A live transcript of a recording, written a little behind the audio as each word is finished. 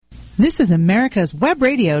This is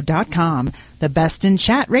americaswebradio.com, the best in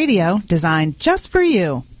chat radio designed just for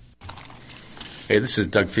you. Hey, this is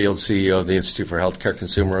Doug Fields, CEO of the Institute for HealthCare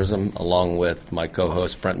Consumerism, along with my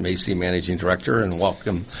co-host Brent Macy, Managing Director, and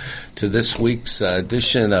welcome to this week's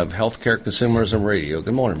edition of HealthCare Consumerism Radio.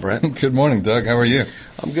 Good morning, Brent. Good morning, Doug. How are you?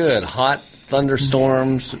 I'm good. Hot,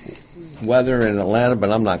 thunderstorms, weather in Atlanta,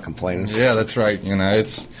 but I'm not complaining. Yeah, that's right. You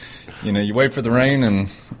wait for the rain, and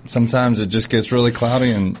sometimes it just gets really cloudy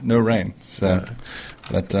and no rain. So,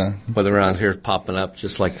 weather around here is popping up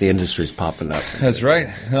just like the industry's popping up. That's right.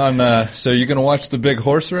 So you're going to watch the big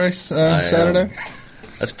horse race Saturday?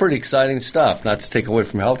 That's pretty exciting stuff. Not to take away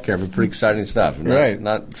from healthcare, but pretty exciting stuff.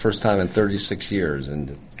 Not first time in 36 years, and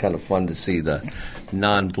it's kind of fun to see the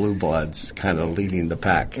non-blue bloods kind of leading the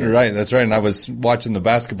pack. Right, that's right. And I was watching the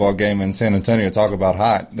basketball game in San Antonio. Talk about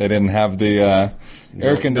hot. They didn't have the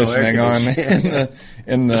air conditioning on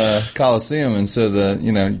in the Coliseum, and so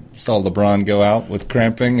saw LeBron go out with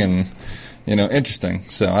cramping and. Interesting.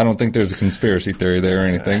 So I don't think there's a conspiracy theory there or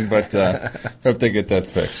anything, but hope they get that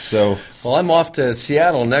fixed. So, well, I'm off to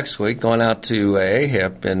Seattle next week, going out to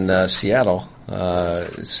AHIP in Seattle,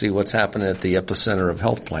 see what's happening at the epicenter of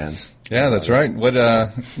health plans. Yeah, that's right. What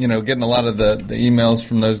getting a lot of the emails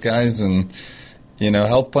from those guys, and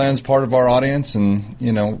health plans part of our audience,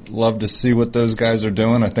 and love to see what those guys are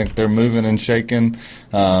doing. I think they're moving and shaking.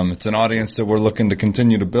 It's an audience that we're looking to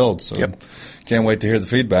continue to build. So. Yep. Can't wait to hear the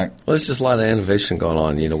feedback. Well, there's just a lot of innovation going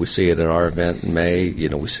on. We see it at our event in May.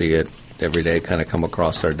 We see it every day kind of come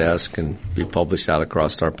across our desk and be published out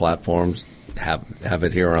across our platforms, have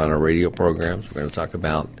it here on our radio programs. We're going to talk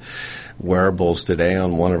about wearables today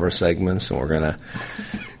on one of our segments, and we're going to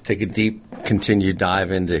take a deep, continued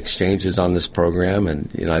dive into exchanges on this program. And,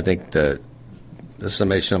 I think the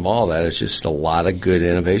summation of all that is just a lot of good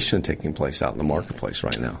innovation taking place out in the marketplace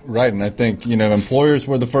right now. Right, and I think, employers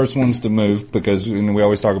were the first ones to move because we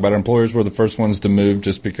always talk about employers were the first ones to move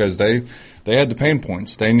just because they had the pain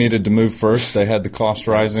points. They needed to move first. They had the cost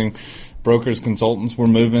rising. Brokers, consultants were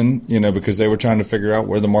moving, because they were trying to figure out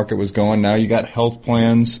where the market was going. Now you got health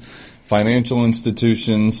plans, financial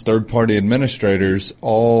institutions, third-party administrators,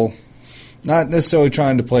 all not necessarily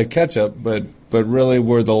trying to play catch-up, but really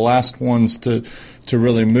were the last ones to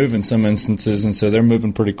really move in some instances, and so they're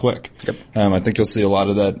moving pretty quick. Yep. I think you'll see a lot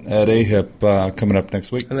of that at AHIP coming up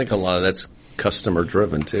next week. I think a lot of that's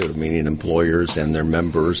customer-driven, too, meaning employers and their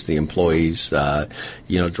members, the employees,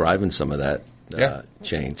 driving some of that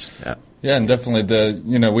change. Yeah. Yeah, and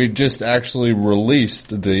definitely we just actually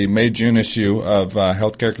released the May-June issue of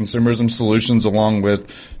HealthCare Consumerism Solutions along with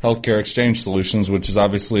HealthCare Exchange Solutions, which is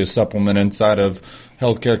obviously a supplement inside of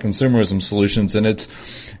HealthCare Consumerism Solutions, and it's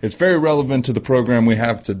very relevant to the program we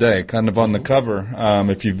have today. Kind of on the cover,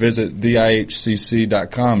 if you visit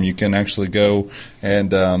theihcc.com, you can actually go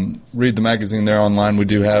and read the magazine there online. We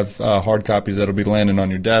do have hard copies that'll be landing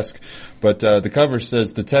on your desk. But the cover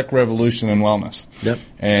says the tech revolution in wellness. Yep.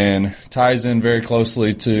 And ties in very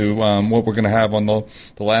closely to what we're going to have on the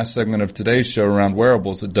last segment of today's show around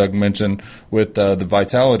wearables that Doug mentioned with the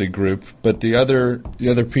Vitality Group. But the other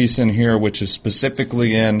piece in here, which is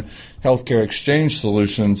specifically in Healthcare Exchange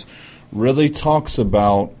Solutions, really talks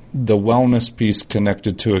about the wellness piece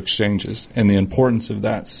connected to exchanges and the importance of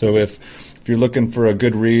that. So if you're looking for a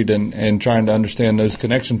good read and trying to understand those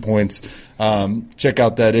connection points, check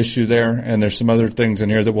out that issue there. And there's some other things in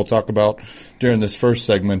here that we'll talk about during this first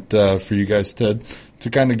segment for you guys to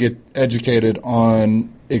kind of get educated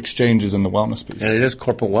on exchanges and the wellness piece. And it is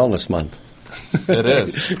Corporate Wellness Month. It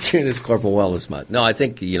is. It is Corporate Wellness Month. No, I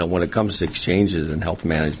think, when it comes to exchanges and health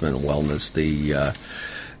management and wellness, the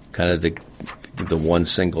kind of the one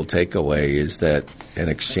single takeaway is that an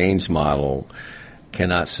exchange model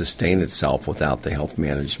cannot sustain itself without the health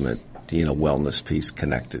management, wellness piece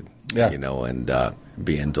connected, and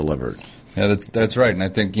being delivered. Yeah, that's right. And I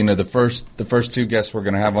think, the first two guests we're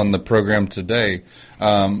going to have on the program today,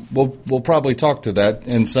 we'll probably talk to that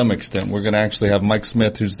in some extent. We're going to actually have Mike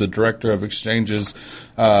Smith, who's the director of exchanges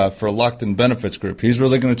for Lockton Benefits Group. He's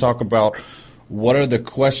really going to talk about what are the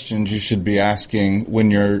questions you should be asking when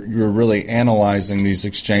you're really analyzing these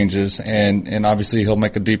exchanges, and obviously he'll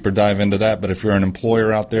make a deeper dive into that. But if you're an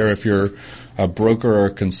employer out there, if you're a broker or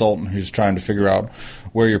a consultant who's trying to figure out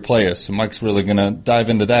where your play is, so Mike's really going to dive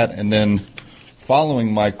into that. And then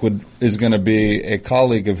following Mike is going to be a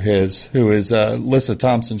colleague of his who is Lissa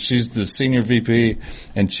Thompson. She's the senior VP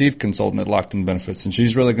and chief consultant at Lockton Benefits, and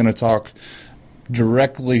she's really going to talk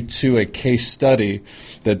directly to a case study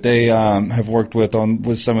that they have worked with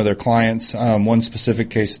some of their clients, one specific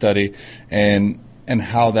case study, and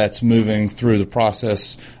how that's moving through the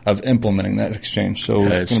process of implementing that exchange. So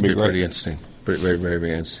it's going to be pretty interesting. Very, very,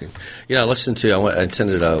 very interesting. I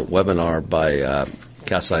attended a webinar by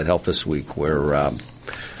Castlelight Health this week where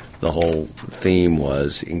the whole theme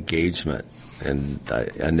was engagement. And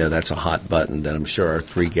I know that's a hot button that I'm sure our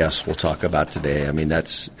three guests will talk about today. I mean,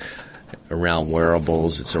 that's around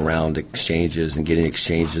wearables. It's around exchanges and getting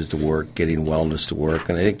exchanges to work, getting wellness to work.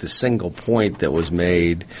 And I think the single point that was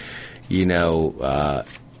made, in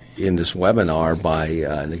this webinar by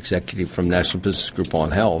an executive from National Business Group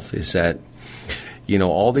on Health is that,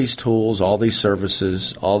 all these tools, all these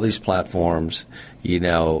services, all these platforms,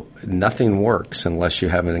 nothing works unless you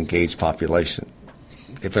have an engaged population.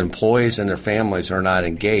 If employees and their families are not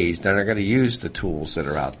engaged, they're not going to use the tools that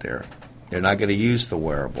are out there. They're not going to use the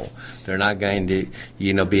wearable. They're not going to,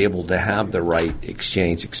 be able to have the right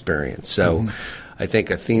exchange experience. So I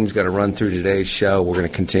think a theme's got to run through today's show. We're going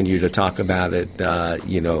to continue to talk about it,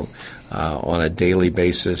 on a daily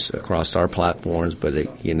basis across our platforms. But,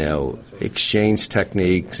 exchange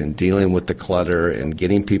techniques and dealing with the clutter and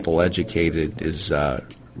getting people educated is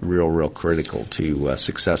real critical to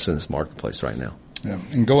success in this marketplace right now. Yeah,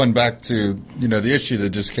 and going back to, the issue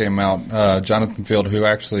that just came out, Jonathan Field, who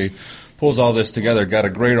actually pulls all this together, got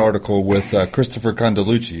a great article with Christopher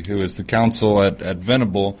Condalucci, who is the counsel at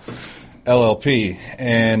Venable LLP.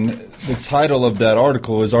 And the title of that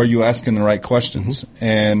article is, Are You Asking the Right Questions?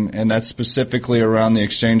 And that's specifically around the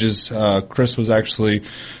exchanges. Chris was actually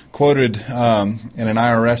quoted in an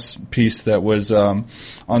IRS piece that was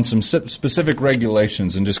on some specific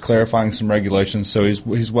regulations and just clarifying some regulations. So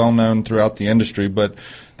he's well known throughout the industry. But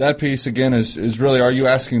that piece, again, is really, are you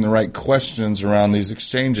asking the right questions around these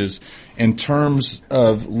exchanges in terms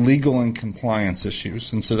of legal and compliance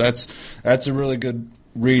issues? And so that's a really good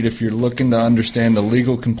read if you're looking to understand the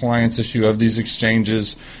legal compliance issue of these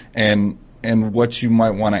exchanges and what you might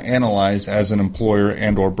want to analyze as an employer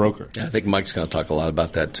and or broker. Yeah, I think Mike's going to talk a lot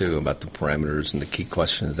about that too, about the parameters and the key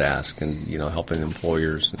questions to ask, and helping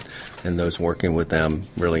employers and those working with them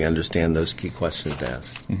really understand those key questions to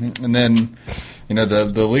ask. Mm-hmm. And then,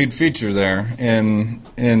 the lead feature there in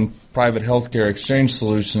private healthcare exchange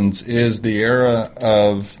solutions is the era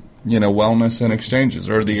of wellness and exchanges,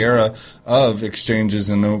 or the era of exchanges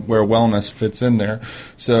and where wellness fits in there.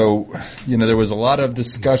 So, there was a lot of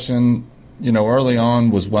discussion, early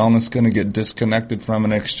on, was wellness going to get disconnected from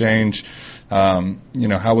an exchange?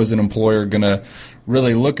 How was an employer going to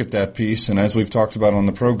really look at that piece? And as we've talked about on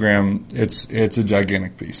the program, it's a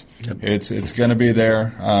gigantic piece. Yep. It's going to be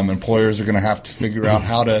there. Employers are going to have to figure out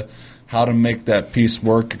how to make that piece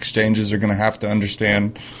work. Exchanges are going to have to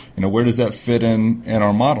understand, where does that fit in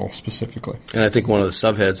our model specifically. And I think one of the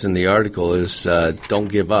subheads in the article is don't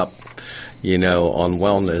give up, on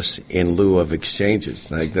wellness in lieu of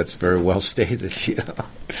exchanges. I think that's very well stated. It's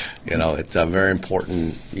a very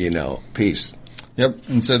important, piece. Yep.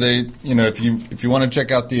 And so they, if you want to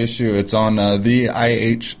check out the issue, it's on theihcc.com,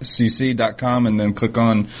 and then click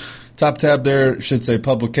on top tab there. It should say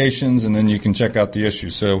publications, and then you can check out the issue.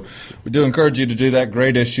 So we do encourage you to do that.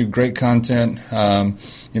 Great issue, great content.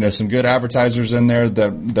 Some good advertisers in there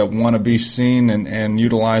that want to be seen and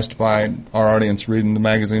utilized by our audience reading the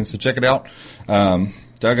magazine. So check it out.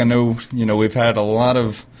 Doug, I know, we've had a lot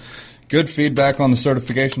of good feedback on the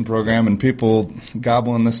certification program and people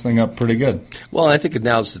gobbling this thing up pretty good. Well, I think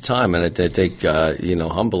now's the time, and I think,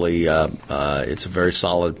 humbly, it's a very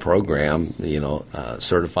solid program,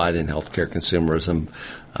 certified in HealthCare Consumerism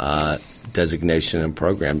designation and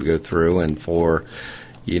program to go through. And for,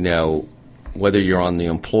 whether you're on the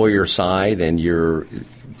employer side and you're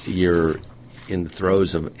in the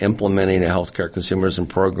throes of implementing a healthcare consumerism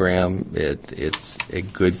program, it's a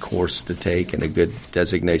good course to take and a good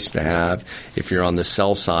designation to have. If you're on the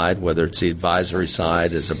sell side, whether it's the advisory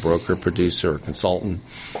side as a broker, producer, or consultant,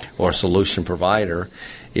 or solution provider,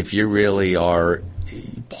 if you really are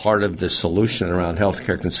part of the solution around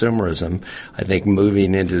healthcare consumerism, I think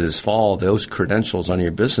moving into this fall, those credentials on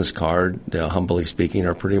your business card, humbly speaking,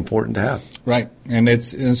 are pretty important to have. Right. And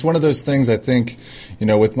it's one of those things, I think,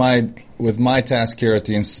 with my task here at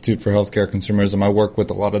the Institute for Healthcare Consumerism, I work with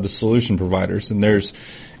a lot of the solution providers, and it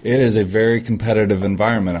is a very competitive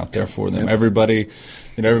environment out there for them. Yep.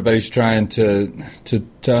 Everybody's trying to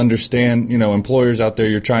understand, employers out there,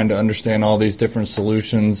 you're trying to understand all these different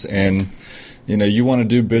solutions, and you want to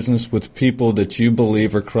do business with people that you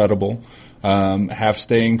believe are credible, have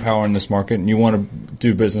staying power in this market, and you want to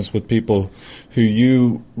do business with people who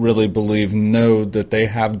you really believe know that they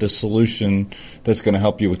have the solution that's going to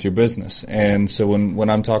help you with your business. And so when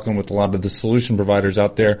I'm talking with a lot of the solution providers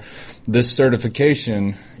out there, this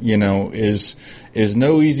certification, is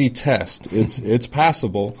no easy test. It's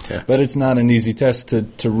passable, but it's not an easy test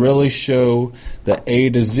to really show the A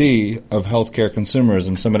to Z of healthcare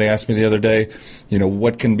consumerism. Somebody asked me the other day,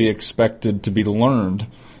 what can be expected to be learned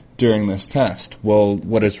during this test? Well,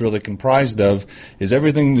 what it's really comprised of is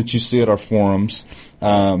everything that you see at our forums,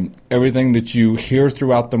 everything that you hear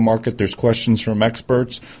throughout the market. There's questions from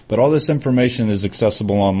experts, but all this information is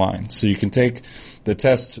accessible online. So you can take the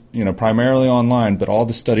test, primarily online, but all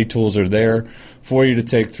the study tools are there for you to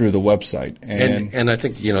take through the website. And I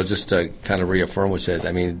think, just to kind of reaffirm what you said,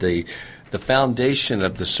 I mean, the foundation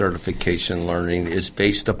of the certification learning is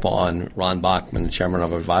based upon Ron Bachman, chairman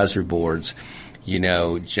of advisory boards,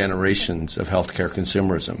 generations of healthcare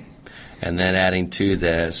consumerism. And then adding to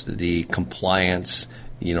this the compliance,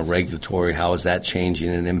 regulatory, how is that changing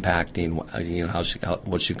and impacting,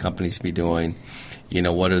 what should companies be doing?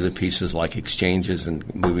 What are the pieces like exchanges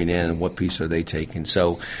and moving in, and what piece are they taking?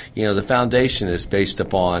 So, the foundation is based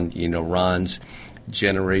upon, Ron's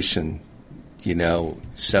generation,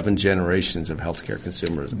 7 generations of healthcare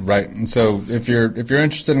consumerism. Right. And so if you're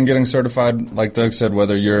interested in getting certified, like Doug said,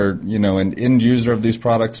 whether you're, an end user of these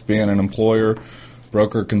products, being an employer,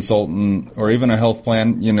 broker, consultant, or even a health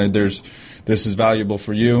plan, this is valuable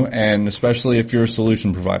for you, and especially if you're a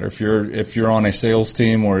solution provider. If you're on a sales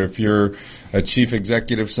team, or if you're a chief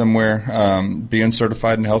executive somewhere, being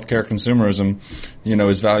certified in healthcare consumerism,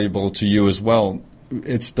 is valuable to you as well.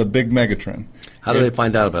 It's the big megatrend. How do they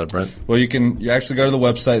find out about it, Brent? Well, you actually go to the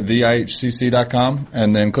website, theihcc.com,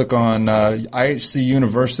 and then click on IHC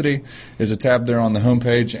University. There's a tab there on the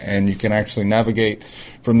homepage, and you can actually navigate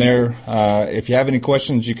from there. If you have any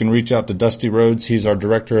questions, you can reach out to Dusty Rhodes. He's our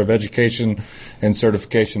Director of Education and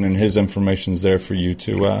Certification, and his information is there for you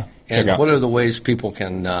to check out. And what are the ways people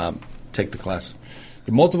can take the class?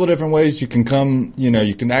 There are multiple different ways. You can come,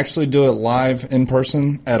 you can actually do it live in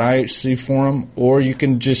person at IHC Forum, or you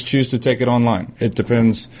can just choose to take it online. It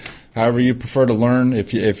depends however you prefer to learn.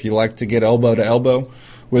 If you like to get elbow to elbow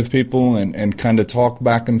with people and kind of talk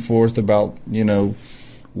back and forth about,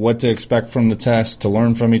 what to expect from the test, to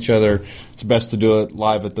learn from each other, it's best to do it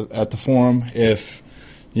live at the forum. If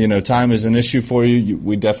time is an issue for you,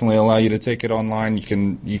 we definitely allow you to take it online.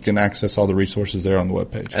 You can access all the resources there on the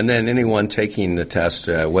webpage. And then anyone taking the test,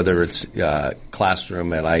 whether it's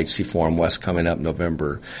classroom at IHC Forum West coming up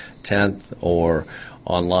November 10th or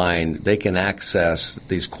online, they can access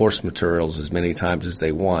these course materials as many times as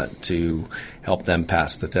they want to help them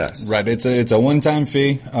pass the test. Right. It's a one-time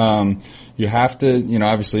fee. You have to,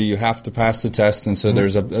 obviously you have to pass the test, and so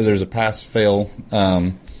there's a pass-fail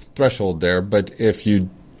threshold there. But if you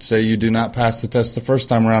say you do not pass the test the first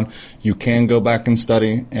time around, you can go back and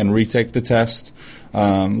study and retake the test.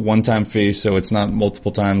 One-time fee, so it's not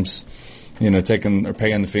multiple times, taking or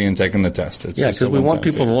paying the fee and taking the test. It's because we want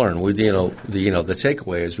people to learn. The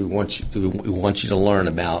takeaway is we want you to learn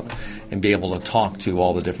about and be able to talk to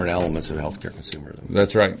all the different elements of healthcare consumerism.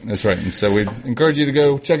 That's right. And so we encourage you to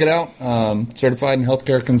go check it out. Certified in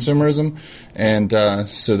healthcare consumerism, and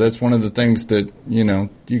so that's one of the things that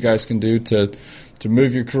you guys can do to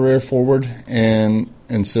move your career forward. And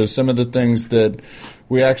so some of the things that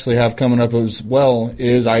we actually have coming up as well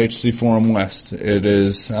is IHC Forum West. It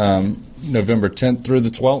is November 10th through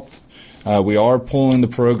the 12th. We are pulling the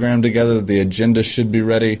program together. The agenda should be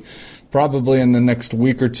ready probably in the next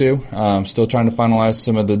week or two. Still trying to finalize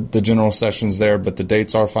some of the general sessions there, but the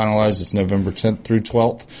dates are finalized. It's November 10th through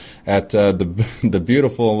 12th at the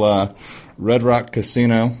beautiful Red Rock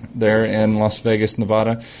Casino there in Las Vegas,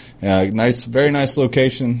 Nevada. Very nice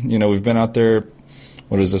location. We've been out there.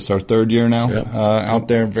 What is this, our third year now? Yep. Out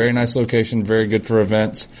there. Very nice location, very good for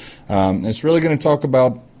events. It's really going to talk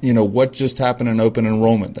about, what just happened in open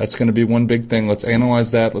enrollment. That's going to be one big thing. Let's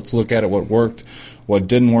analyze that. Let's look at it, what worked, what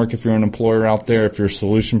didn't work if you're an employer out there, if you're a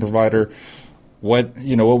solution provider. What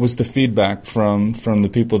was the feedback from the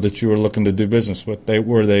people that you were looking to do business with?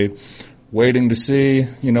 Were they waiting to see,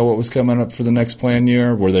 what was coming up for the next plan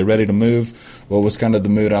year? Were they ready to move? What was kind of the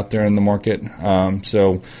mood out there in the market?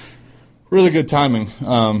 So really good timing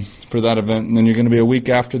for that event. And then you're going to be a week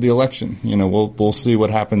after the election. We'll see what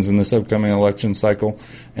happens in this upcoming election cycle.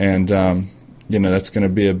 And, that's going to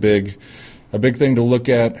be a big thing to look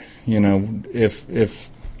at, if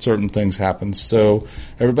certain things happen. So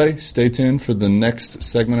everybody stay tuned for the next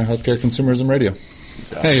segment of HealthCare Consumerism Radio.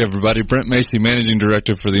 Hey, everybody. Brent, Macy, Managing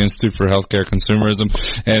Director for the Institute for HealthCare Consumerism.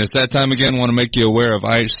 And it's that time again. I want to make you aware of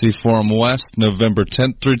IHC Forum West, November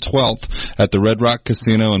 10th through 12th at the Red Rock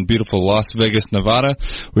Casino in beautiful Las Vegas, Nevada.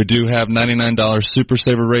 We do have $99 Super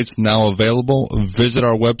Saver rates now available. Visit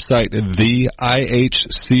our website, theihcc.com,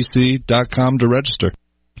 to register.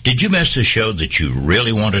 Did you miss a show that you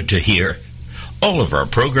really wanted to hear? All of our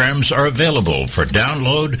programs are available for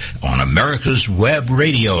download on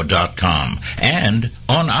americaswebradio.com and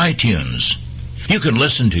on iTunes. You can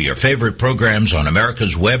listen to your favorite programs on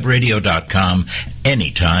americaswebradio.com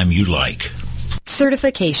anytime you like.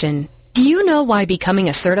 Certification. Do you know why becoming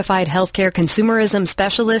a certified healthcare consumerism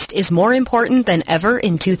specialist is more important than ever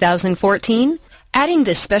in 2014? Adding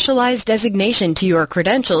this specialized designation to your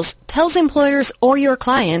credentials tells employers or your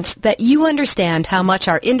clients that you understand how much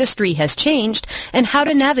our industry has changed and how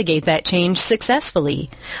to navigate that change successfully.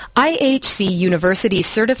 IHC University's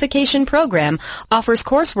certification program offers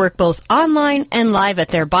coursework both online and live at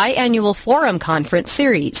their biannual forum conference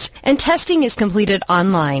series, and testing is completed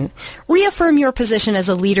online. Reaffirm your position as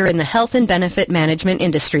a leader in the health and benefit management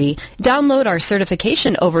industry. Download our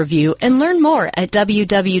certification overview and learn more at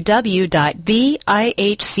www.theihcc.com.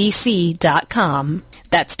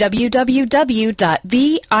 That's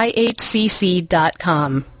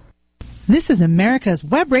www.theihcc.com. This is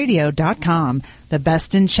americaswebradio.com, the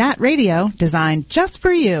best in chat radio designed just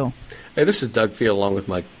for you. Hey, this is Doug Field along with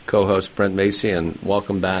my co-host Brent Macy, and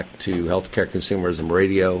welcome back to HealthCare Consumerism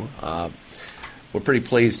Radio. We're pretty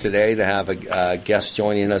pleased today to have a guest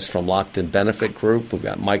joining us from Lockton Benefit Group. We've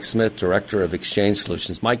got Mike Smith, Director of Exchange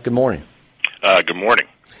Solutions. Mike, good morning. Good morning.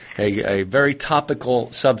 Hey, a very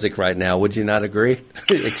topical subject right now. Would you not agree?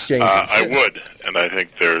 Exchanges. I would, and I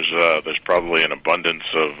think there's probably an abundance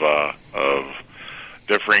of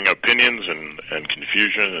differing opinions and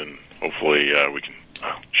confusion, and hopefully we can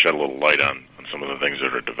shed a little light on some of the things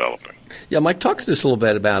that are developing. Yeah, Mike, talk to us a little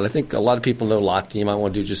bit about, I think a lot of people know Lockton. You might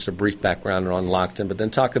want to do just a brief background on Lockton, but then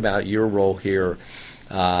talk about your role here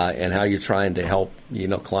and how you're trying to help,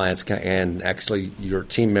 clients and actually your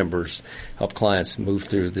team members help clients move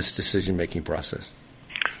through this decision-making process.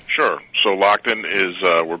 Sure. So Lockton is,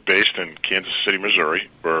 we're based in Kansas City, Missouri.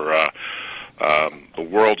 We're the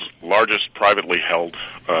world's largest privately held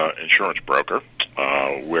insurance broker,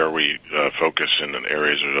 where we focus in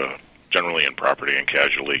areas generally in property and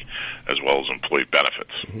casualty, as well as employee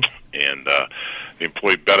benefits. Mm-hmm. And the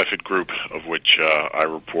employee benefit group, of which I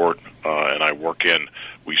report and I work in,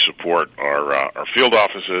 we support our field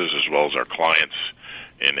offices as well as our clients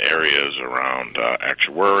in areas around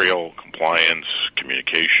actuarial, compliance,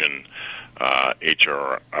 communication,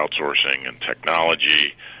 HR outsourcing, and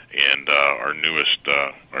technology. And our newest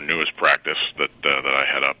practice that I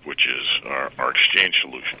head up, which is our exchange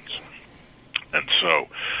solutions. And so,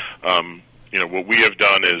 what we have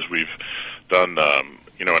done is we've done,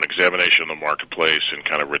 an examination of the marketplace and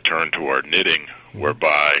kind of returned to our knitting,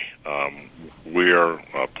 whereby we're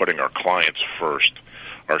putting our clients first.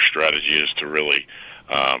 Our strategy is to really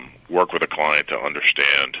work with a client to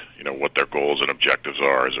understand, what their goals and objectives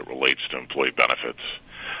are as it relates to employee benefits,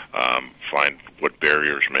 find what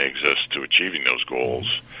barriers may exist to achieving those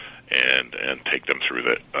goals, and take them through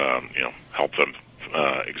that, help them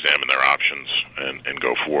examine their options and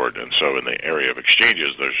go forward. And so in the area of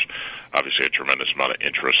exchanges, there's obviously a tremendous amount of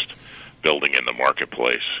interest building in the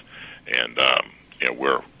marketplace. And,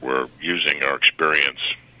 we're using our experience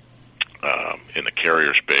in the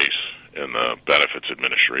carrier space, in the benefits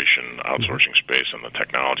administration, outsourcing space, and the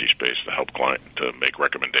technology space to help to make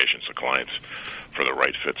recommendations to clients for the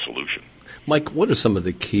right fit solution. Mike, what are some of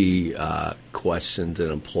the key questions that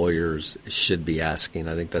employers should be asking?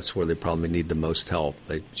 I think that's where they probably need the most help.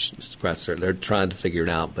 They're trying to figure it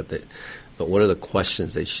out, but what are the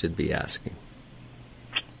questions they should be asking?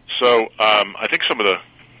 So I think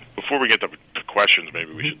before we get to questions,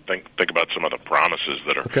 maybe we should think about some of the promises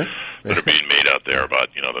that are being made out there about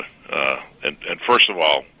and first of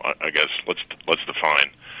all, I guess let's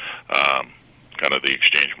define kind of the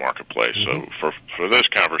exchange marketplace. Mm-hmm. So for this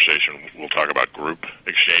conversation, we'll talk about group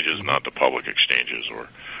exchanges, not the public exchanges or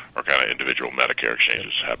kind of individual Medicare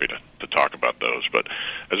exchanges. Happy to talk about those. But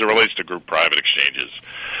as it relates to group private exchanges,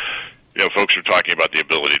 folks are talking about the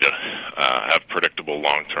ability to have predictable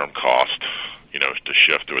long-term cost, to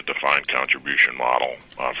shift to a defined contribution model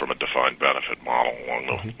from a defined benefit model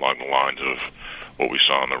along the lines of what we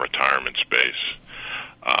saw in the retirement space.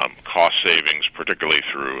 Cost savings, particularly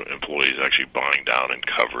through employees actually buying down in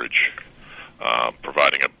coverage,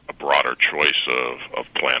 providing a broader choice of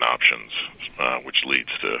plan options, which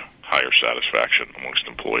leads to higher satisfaction amongst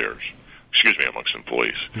employees.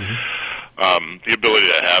 Mm-hmm. The ability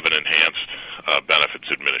to have an enhanced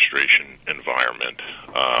benefits administration environment,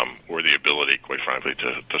 or the ability, quite frankly,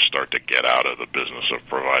 to start to get out of the business of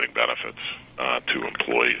providing benefits to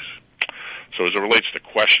employees. So as it relates to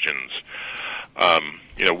questions,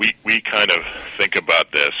 we kind of think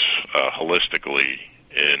about this holistically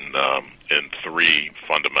in three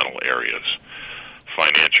fundamental areas: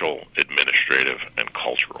 financial, administrative, and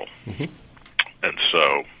cultural. Mm-hmm. And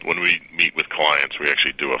so when we meet with clients, we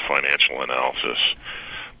actually do a financial analysis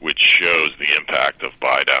which shows the impact of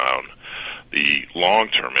buy down, the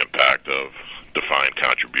long-term impact of defined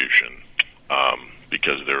contribution,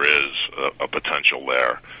 because there is a potential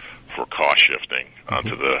there for cost shifting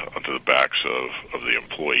onto the backs of the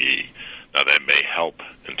employee. Now that may help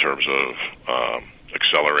in terms of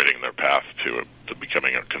accelerating their path to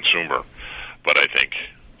becoming a consumer, but I think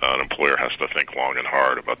an employer has to think long and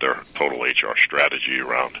hard about their total HR strategy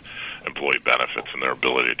around employee benefits and their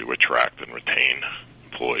ability to attract and retain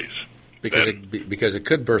employees. Because it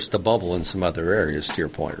could burst the bubble in some other areas, to your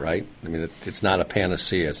point, right? I mean, it's not a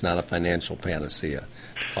panacea. It's not a financial panacea.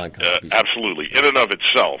 Absolutely. In and of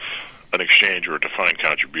itself, an exchange or a defined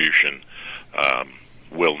contribution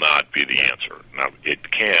will not be the answer. Now,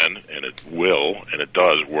 it can, and it will, and it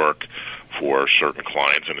does work for certain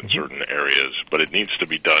clients and in certain areas, but it needs to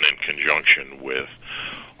be done in conjunction with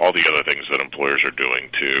all the other things that employers are doing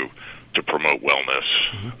to promote wellness,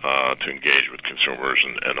 to engage with consumers,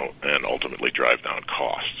 and ultimately drive down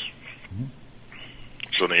costs.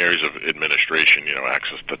 So in the areas of administration,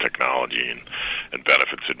 access to technology and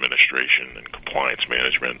benefits administration and compliance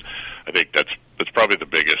management, I think that's probably the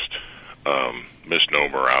biggest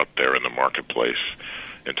misnomer out there in the marketplace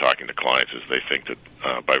in talking to clients, is they think that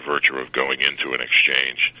by virtue of going into an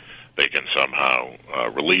exchange, they can somehow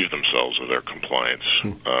relieve themselves of their compliance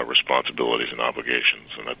responsibilities and obligations,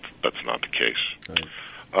 and that's not the case.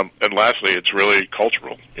 Right. And lastly, it's really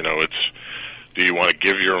cultural. It's, do you want to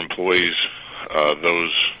give your employees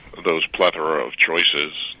those plethora of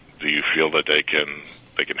choices? Do you feel that they can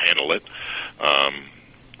handle it?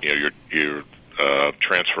 You're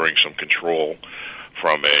transferring some control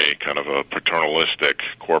from a kind of a paternalistic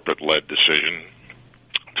corporate-led decision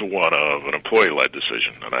to one of an employee-led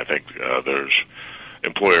decision, and I think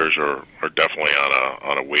employers are definitely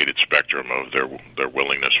on a weighted spectrum of their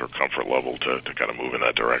willingness or comfort level to kind of move in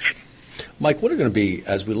that direction. Mike, what are going to be,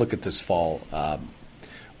 as we look at this fall,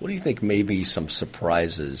 what do you think may be some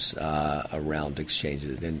surprises around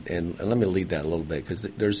exchanges? And let me lead that a little bit, because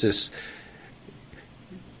there's this,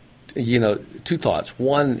 two thoughts.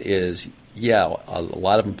 One is, a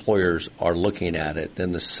lot of employers are looking at it.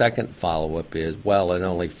 Then the second follow-up is, well, it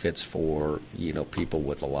only fits for, people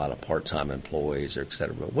with a lot of part-time employees, or et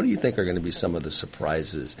cetera. But what do you think are going to be some of the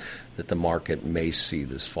surprises that the market may see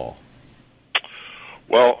this fall?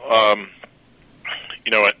 Well,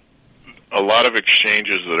 a lot of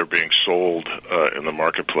exchanges that are being sold in the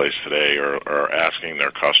marketplace today are asking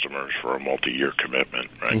their customers for a multi-year commitment,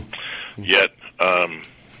 right? Mm-hmm. Yet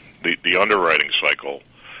the underwriting cycle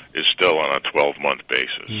is still on a 12-month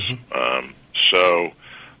basis. Mm-hmm. So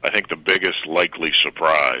I think the biggest likely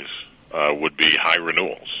surprise would be high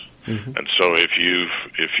renewals. Mm-hmm. And so if you've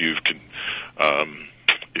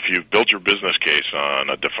built your business case on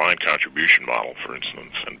a defined contribution model, for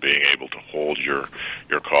instance, and being able to hold your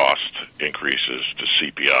cost increases to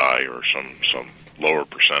CPI or some lower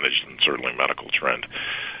percentage than certainly medical trend,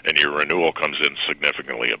 and your renewal comes in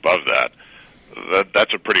significantly above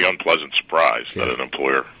that's a pretty unpleasant surprise that an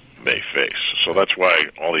employer may face. So that's why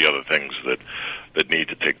all the other things that need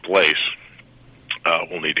to take place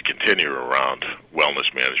will need to continue around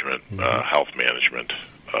wellness management, health management,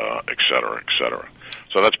 et cetera, et cetera.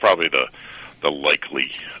 So that's probably the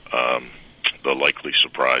likely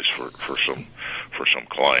surprise for some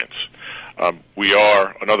clients.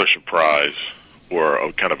 Another surprise, or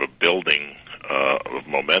a kind of a building of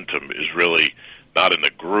momentum, is really not in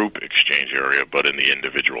the group exchange area, but in the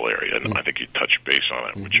individual area. And I think you touched base on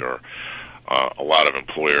it, which are a lot of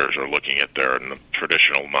employers are looking at their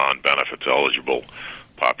traditional non-benefits eligible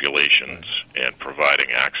populations and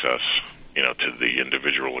providing access, to the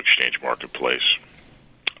individual exchange marketplace.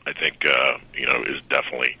 I think is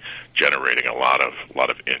definitely generating a lot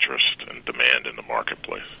of interest and demand in the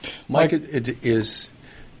marketplace. Mike, is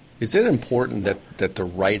it important that the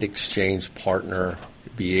right exchange partner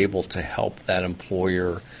be able to help that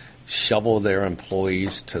employer shovel their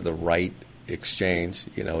employees to the right exchange?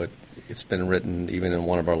 It's been written even in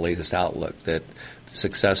one of our latest outlooks that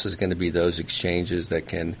success is going to be those exchanges that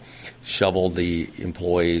can shovel the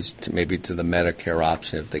employees to maybe to the Medicare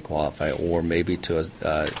option if they qualify, or maybe to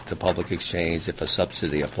public exchange if a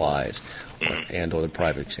subsidy applies. and or the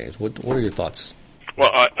private exchange. What are your thoughts?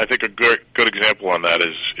 Well, I think a good example on that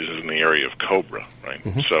is in the area of COBRA, right?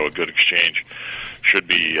 Mm-hmm. So a good exchange should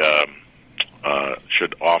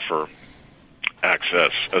offer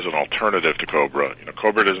access as an alternative to COBRA.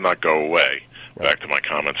 COBRA does not go away. Right. Back to my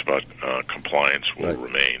comments about compliance will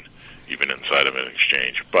remain even inside of an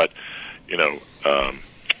exchange. But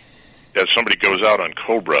as somebody goes out on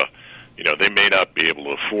COBRA, they may not be able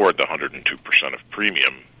to afford the 102% of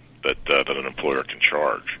premium that an employer can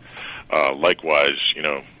charge. Likewise,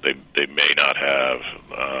 they may not have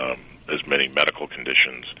as many medical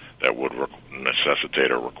conditions that would necessitate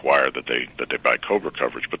or require that they buy COBRA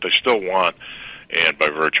coverage, but they still want, and by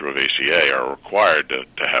virtue of ACA, are required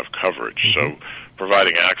to have coverage. Mm-hmm. So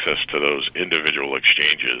providing access to those individual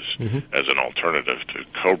exchanges as an alternative to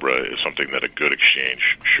COBRA is something that a good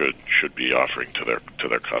exchange should be offering to their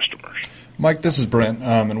customers. Mike, this is Brent,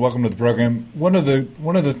 and welcome to the program. One of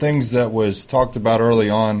the things that was talked about early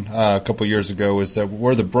on a couple years ago is that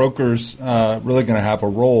were the brokers really going to have a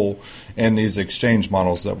role in these exchange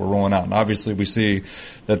models that we're rolling out? And obviously we see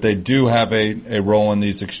that they do have a role in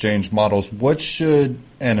these exchange models. What should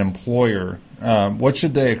an employer, what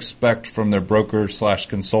should they expect from their broker /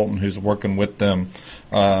 consultant who's working with them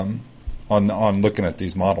on looking at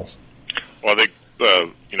these models? Well, I think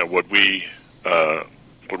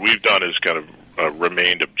what we've done is kind of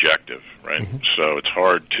remained objective, right? Mm-hmm. So it's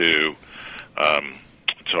hard to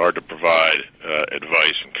provide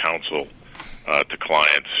advice and counsel to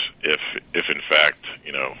clients if in fact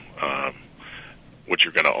what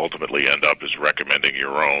you're going to ultimately end up is recommending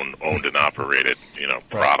your own owned and operated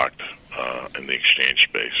product in the exchange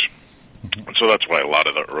space. Mm-hmm. And so that's why a lot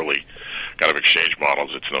of the early kind of exchange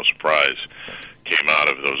models, it's no surprise, came out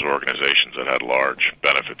of those organizations that had large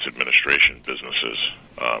benefits administration businesses.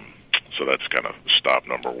 So that's kind of stop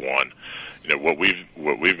number one. What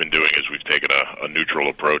we've been doing is we've taken a neutral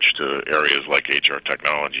approach to areas like HR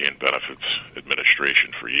technology and benefits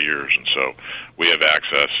administration for years, and so we have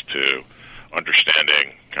access to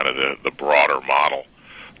understanding kind of the broader model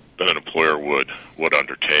that an employer would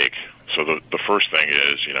undertake. So the first thing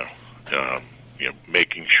is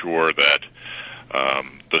making sure that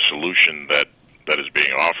the solution that is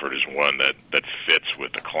being offered is one that fits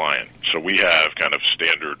with the client. So we have kind of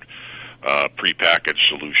standard prepackaged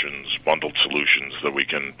solutions, bundled solutions that we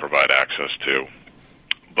can provide access to.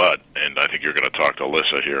 And I think you're going to talk to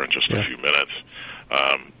Lissa here in just a few minutes.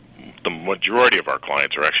 The majority of our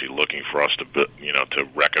clients are actually looking for us to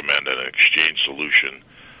recommend an exchange solution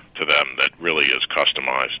to them that really is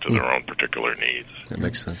customized to their own particular needs. That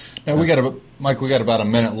makes sense. And Mike, we got about a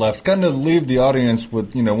minute left. Kind of leave the audience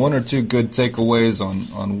with one or two good takeaways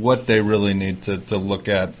on what they really need to look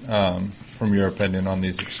at from your opinion on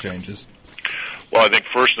these exchanges. Well, I think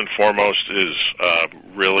first and foremost is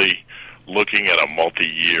really looking at a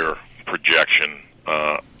multi-year projection,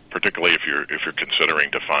 particularly if you're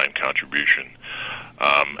considering defined contribution,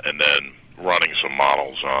 and then running some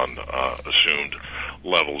models on assumed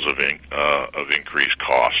levels of increased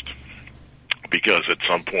cost, because at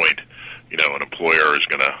some point, an employer is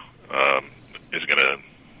going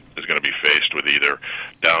to be faced with either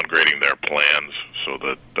downgrading their plans so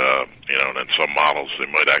that and in some models they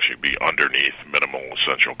might actually be underneath minimal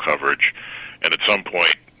essential coverage, and at some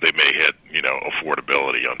point they may hit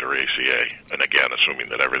affordability under ACA, and again assuming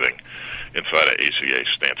that everything inside of ACA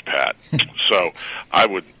stands pat. So I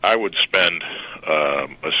would spend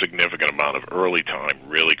a significant amount of early time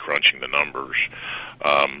really crunching the numbers,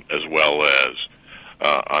 as well as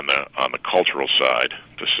on the cultural side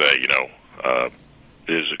to say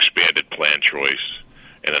is expanded plan choice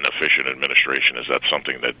and an efficient administration, is that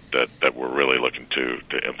something that we're really looking to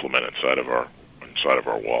implement inside of our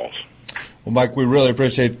walls? Well, Mike, we really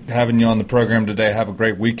appreciate having you on the program today. Have a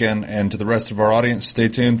great weekend. And to the rest of our audience, stay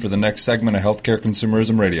tuned for the next segment of HealthCare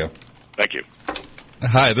Consumerism Radio. Thank you.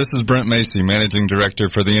 Hi, this is Brent Macy, Managing Director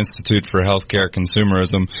for the Institute for HealthCare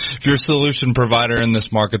Consumerism. If you're a solution provider in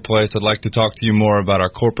this marketplace, I'd like to talk to you more about our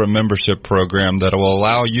corporate membership program that will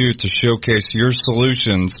allow you to showcase your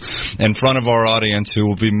solutions in front of our audience who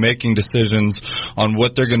will be making decisions on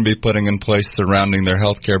what they're going to be putting in place surrounding their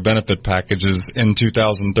healthcare benefit packages in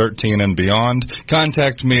 2013 and beyond.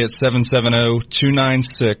 Contact me at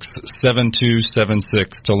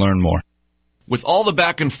 770-296-7276 to learn more. With all the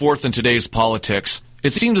back and forth in today's politics,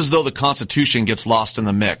 it seems as though the Constitution gets lost in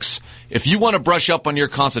the mix. If you want to brush up on your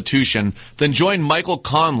Constitution, then join Michael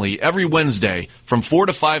Conley every Wednesday from 4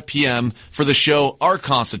 to 5 p.m. for the show Our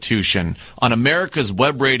Constitution on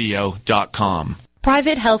americaswebradio.com.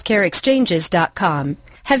 PrivateHealthCareExchanges.com.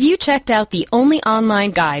 Have you checked out the only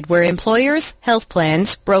online guide where employers, health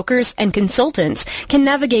plans, brokers, and consultants can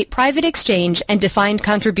navigate private exchange and defined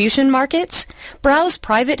contribution markets? Browse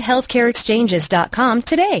privatehealthcareexchanges.com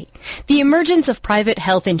today. The emergence of private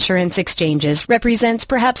health insurance exchanges represents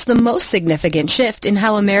perhaps the most significant shift in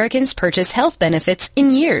how Americans purchase health benefits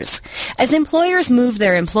in years. As employers move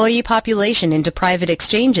their employee population into private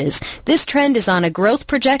exchanges, this trend is on a growth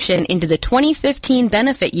projection into the 2015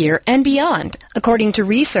 benefit year and beyond, according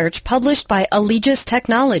to research published by Allegis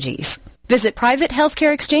Technologies. Visit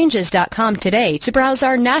privatehealthcareexchanges.com today to browse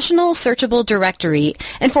our national searchable directory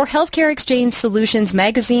and for Healthcare Exchange Solutions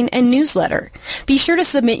magazine and newsletter. Be sure to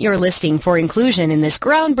submit your listing for inclusion in this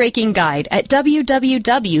groundbreaking guide at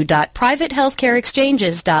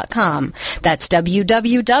www.privatehealthcareexchanges.com. That's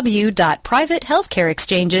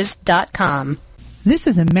www.privatehealthcareexchanges.com. This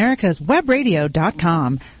is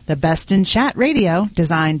America'sWebRadio.com, the best in chat radio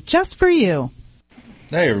designed just for you.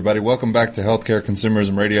 Hey, everybody. Welcome back to HealthCare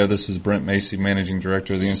Consumerism Radio. This is Brent Macy, Managing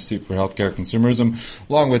Director of the Institute for Healthcare Consumerism,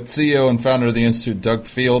 along with CEO and founder of the Institute, Doug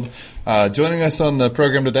Field. Joining us on the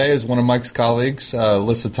program today is one of Mike's colleagues,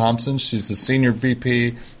 Lissa Thompson. She's the Senior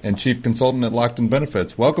VP and Chief Consultant at Lockton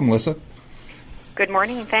Benefits. Welcome, Lissa. Good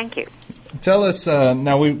morning, and thank you. Tell us,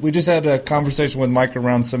 now we just had a conversation with Mike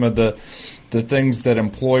around some of the things that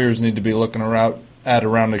employers need to be looking around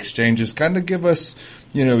exchanges. Kind of give us,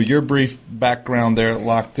 your brief background there at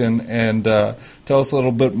Lockton, and tell us a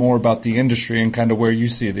little bit more about the industry and kind of where you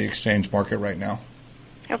see the exchange market right now.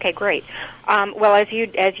 Okay, great. Well, as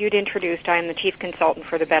you'd introduced, I am the Chief Consultant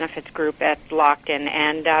for the Benefits Group at Lockton,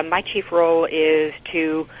 and my chief role is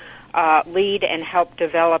to lead and help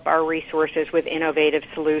develop our resources with innovative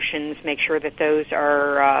solutions, make sure that those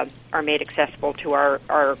are made accessible to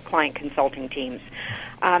our client consulting teams.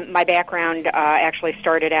 My background actually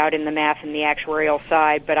started out in the math and the actuarial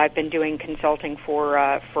side, but I've been doing consulting for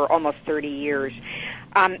almost 30 years.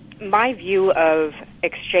 My view of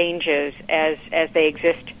exchanges as they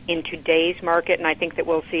exist in today's market, and I think that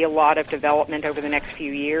we'll see a lot of development over the next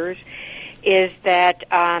few years, is that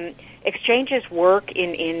exchanges work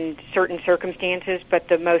in certain circumstances, but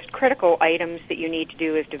the most critical items that you need to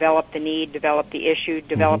do is develop the need, develop the issue,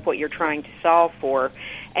 develop what you're trying to solve for,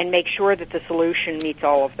 and make sure that the solution meets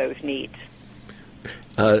all of those needs.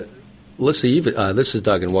 Lissa, this is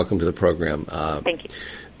Doug, and welcome to the program. Thank you.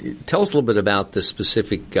 Tell us a little bit about the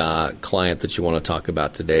specific client that you want to talk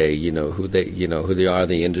about today. Who they are,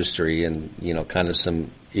 the industry, and kind of some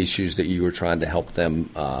issues that you were trying to help them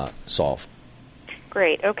solve.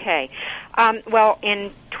 Great. Okay. Well,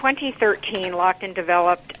 in 2013, Lockton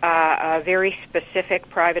developed a very specific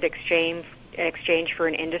private exchange for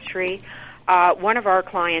an industry. One of our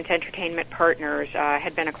clients, Entertainment Partners,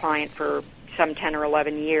 had been a client for some 10 or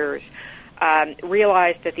 11 years,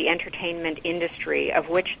 realized that the entertainment industry, of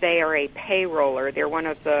which they are a payroller, they're one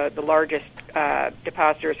of the largest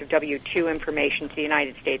depositors of W-2 information to the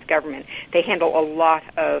United States government. They handle a lot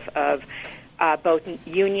of both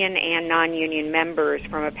union and non-union members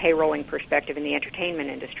from a payrolling perspective in the entertainment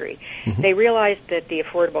industry. Mm-hmm. They realized that the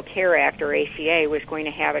Affordable Care Act, or ACA, was going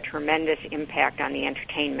to have a tremendous impact on the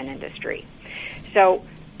entertainment industry. So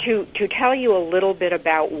to tell you a little bit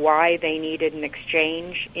about why they needed an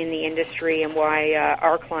exchange in the industry and why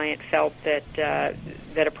our client felt that a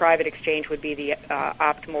private exchange would be the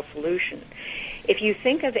optimal solution. If you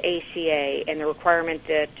think of ACA and the requirement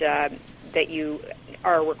that you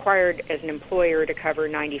are required as an employer to cover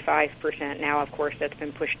 95%. Now, of course, that's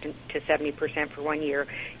been pushed to 70% for 1 year.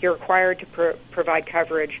 You're required to provide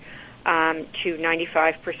coverage to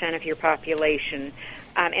 95% of your population,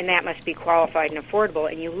 and that must be qualified and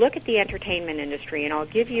affordable. And you look at the entertainment industry, and I'll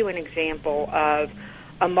give you an example of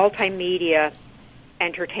a multimedia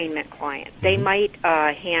entertainment client. They might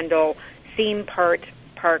handle theme parks,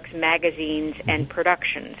 magazines, and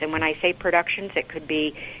productions. And when I say productions, it could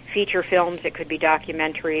be feature films, it could be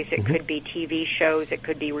documentaries, it could be TV shows, it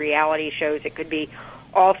could be reality shows, it could be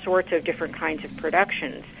all sorts of different kinds of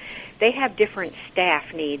productions. They have different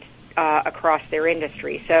staff needs across their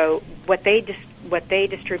industry. So what they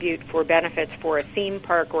distribute for benefits for a theme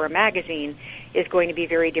park or a magazine is going to be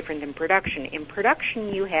very different than production. In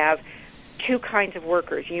production, you have two kinds of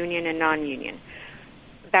workers, union and non-union.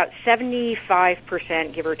 About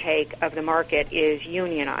 75%, give or take, of the market is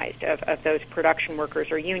unionized, of those production workers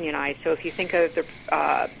are unionized. So if you think of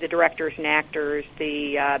the directors and actors,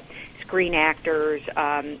 the screen actors,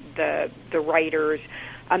 the writers,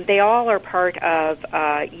 they all are part of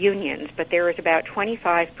unions, but there is about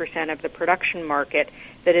 25% of the production market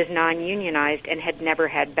that is non-unionized and had never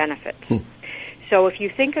had benefits. So if you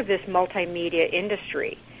think of this multimedia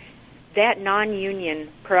industry, that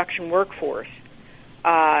non-union production workforce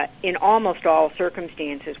in almost all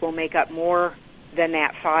circumstances, will make up more than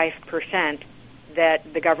that 5%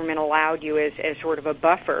 that the government allowed you as sort of a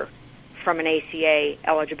buffer from an ACA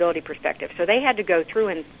eligibility perspective. So they had to go through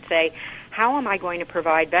and say, how am I going to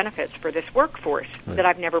provide benefits for this workforce that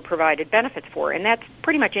I've never provided benefits for? And that's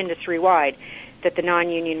pretty much industry-wide, that the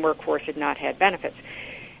non-union workforce had not had benefits.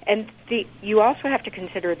 And you also have to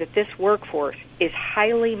consider that this workforce is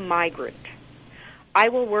highly migrant. I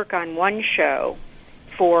will work on one show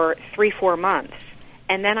for 3-4 months,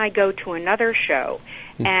 and then I go to another show.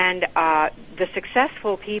 And the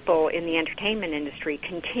successful people in the entertainment industry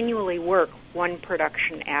continually work one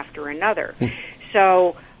production after another.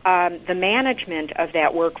 So the management of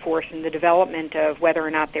that workforce and the development of whether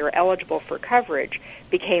or not they're eligible for coverage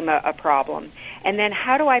became a problem. And then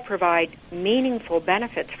how do I provide meaningful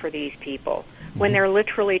benefits for these people when they're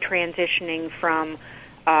literally transitioning from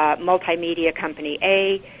multimedia company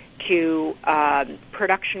A to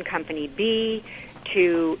production company B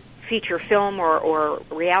to feature film or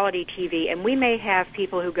reality TV, and we may have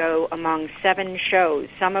people who go among 7 shows,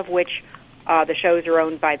 some of which the shows are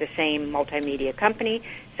owned by the same multimedia company.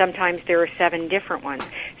 Sometimes there are 7 different ones.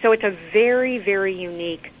 So it's a very, very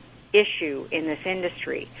unique issue in this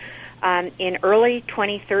industry. In early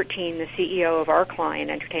 2013, the CEO of our client,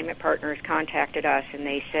 Entertainment Partners, contacted us, and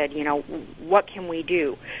they said, what can we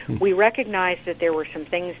do? We recognized that there were some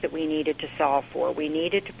things that we needed to solve for. We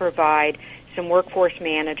needed to provide some workforce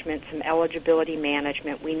management, some eligibility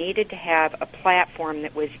management. We needed to have a platform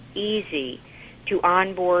that was easy to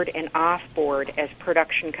onboard and offboard as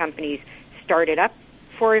production companies started up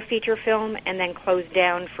for a feature film and then closed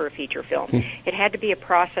down for a feature film. It had to be a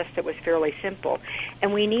process that was fairly simple.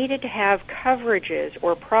 And we needed to have coverages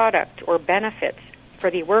or product or benefits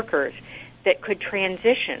for the workers that could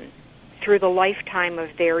transition through the lifetime of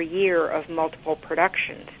their year of multiple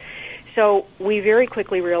productions. So we very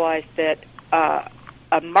quickly realized that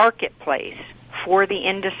a marketplace for the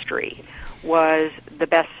industry was the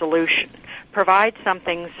best solution. Provide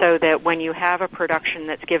something so that when you have a production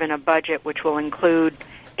that's given a budget which will include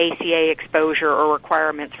ACA exposure or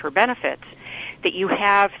requirements for benefits, that you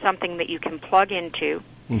have something that you can plug into.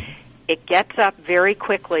 It gets up very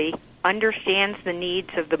quickly, understands the needs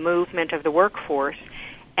of the movement of the workforce,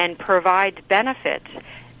 and provides benefits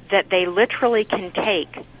that they literally can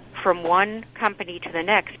take from one company to the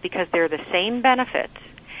next because they're the same benefits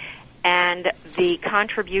and the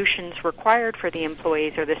contributions required for the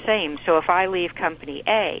employees are the same. So if I leave company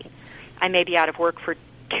A, I may be out of work for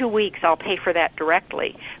 2 weeks. I'll pay for that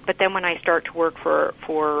directly. But then when I start to work for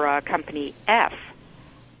company F,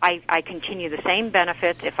 I continue the same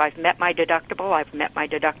benefits. If I've met my deductible, I've met my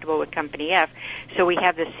deductible with company F. So we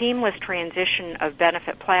have the seamless transition of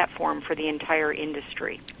benefit platform for the entire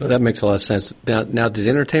industry. Well, that makes a lot of sense. Now, did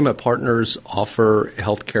Entertainment Partners offer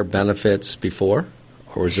healthcare benefits before?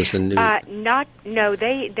 Or is this a new? No,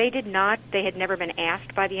 they did not. They had never been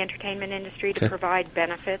asked by the entertainment industry to provide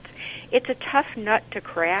benefits. It's a tough nut to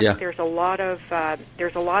crack. Yeah. There's a lot of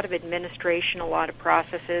administration, a lot of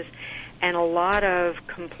processes, and a lot of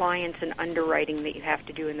compliance and underwriting that you have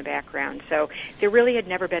to do in the background. So there really had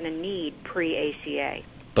never been a need pre-ACA.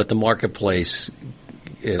 But the marketplace,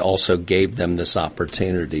 it also gave them this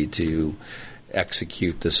opportunity to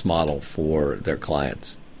execute this model for their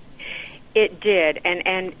clients. It did,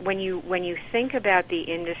 and when you think about the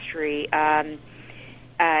industry,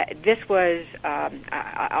 this was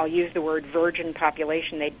I'll use the word virgin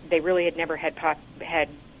population. They really had never had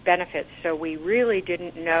benefits, so we really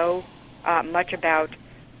didn't know much about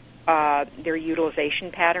their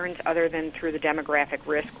utilization patterns other than through the demographic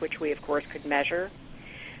risk, which we of course could measure.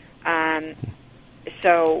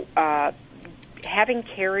 So having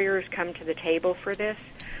carriers come to the table for this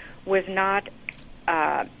was not.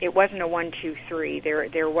 It wasn't a 1, 2, 3.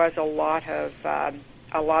 There was a lot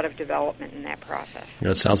of development in that process.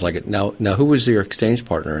 That sounds like it. Now, who was your exchange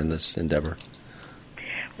partner in this endeavor?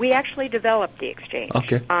 We actually developed the exchange.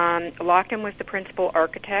 Okay. Lockton was the principal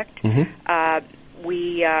architect. Mm-hmm.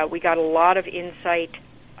 We got a lot of insight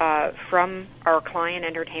from our client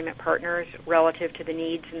Entertainment Partners relative to the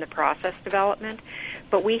needs in the process development,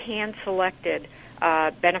 but we hand-selected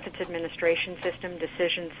benefits administration system,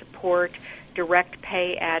 decision support, direct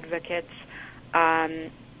pay advocates,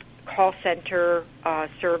 call center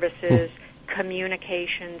services,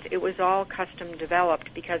 communications. It was all custom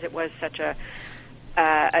developed because it was such a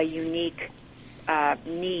unique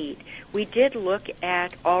need. We did look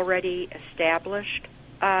at already established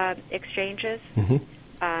exchanges,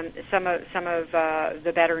 some of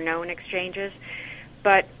the better known exchanges,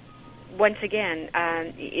 but once again,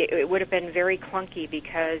 it would have been very clunky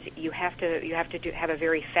because you have to have a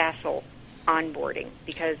very facile onboarding,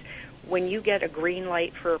 because when you get a green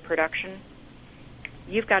light for a production,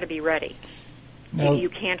 you've got to be ready. Now, you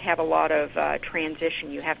can't have a lot of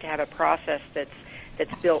transition. You have to have a process that's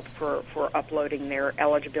built for uploading their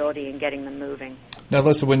eligibility and getting them moving. Now,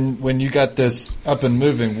 listen, when you got this up and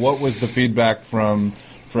moving, what was the feedback from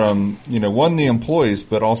one, the employees,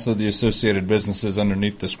 but also the associated businesses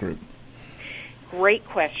underneath this group? Great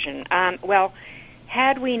question. Well,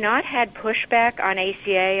 had we not had pushback on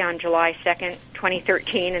ACA on July 2nd,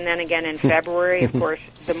 2013, and then again in February, of course,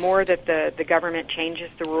 the more that the government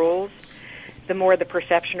changes the rules, the more the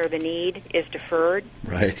perception or the need is deferred.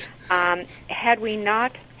 Right. Had we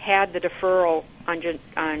not had the deferral on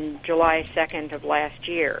July 2nd of last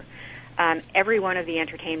year, every one of the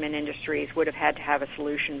entertainment industries would have had to have a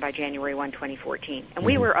solution by January 1, 2014. And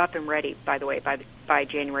we were up and ready, by the way, by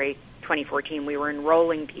January 2014. We were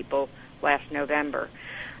enrolling people last November.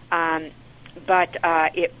 But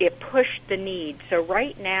it pushed the need. So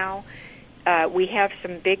right now, we have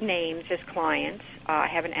some big names as clients. I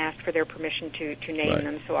haven't asked for their permission to name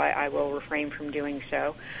them, so I will refrain from doing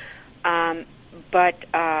so. But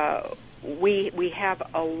we have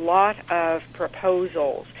a lot of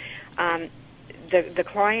proposals. The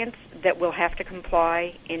clients that will have to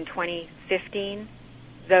comply in 2015,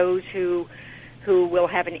 those who will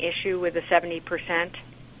have an issue with the 70%,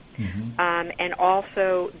 and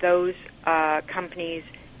also those companies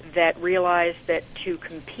that realize that to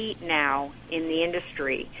compete now in the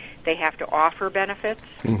industry, they have to offer benefits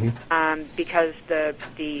because the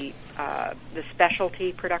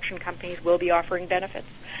specialty production companies will be offering benefits.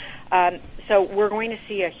 So we're going to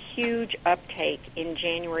see a huge uptake in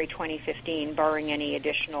January 2015, barring any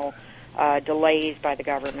additional delays by the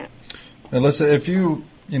government. Now, Lissa, if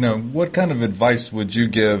what kind of advice would you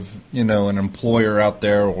give, an employer out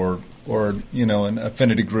there or an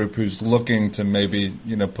affinity group who's looking to maybe,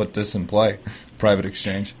 put this in play, private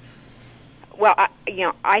exchange? Well,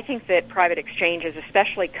 I think that private exchanges,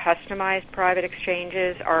 especially customized private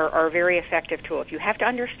exchanges, are a very effective tools. You have to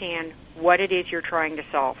understand what it is you're trying to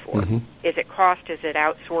solve for. Is it cost? Is it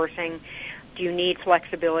outsourcing? Do you need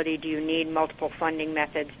flexibility? Do you need multiple funding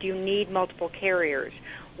methods? Do you need multiple carriers?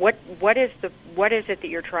 What is it that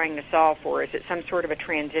you're trying to solve for? Is it some sort of a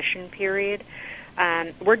transition period?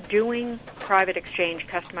 We're doing private exchange,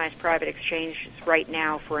 customized private exchanges right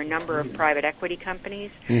now for a number of private equity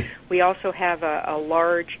companies. We also have a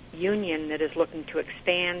large union that is looking to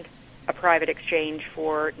expand a private exchange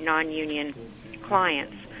for non-union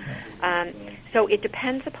clients. So it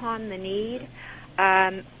depends upon the need.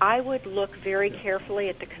 I would look very carefully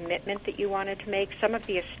at the commitment that you wanted to make. Some of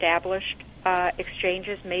the established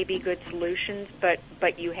exchanges may be good solutions, but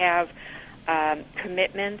you have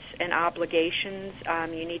commitments and obligations.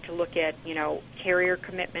 You need to look at, carrier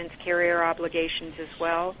commitments, carrier obligations as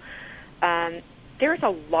well. There's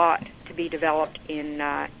a lot to be developed in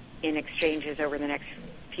exchanges over the next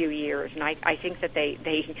few years, and I think that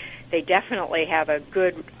they definitely have a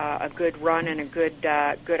good run and a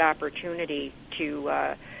good opportunity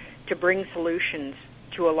to bring solutions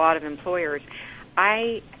to a lot of employers.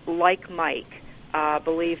 I, like Mike,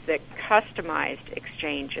 believe that customized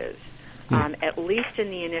exchanges, at least in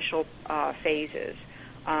the initial phases,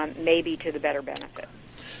 may be to the better benefit.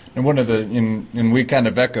 And one of and we kind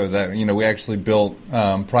of echo that. We actually built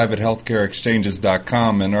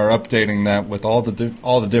privatehealthcareexchanges.com and are updating that with all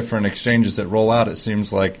the different exchanges that roll out. It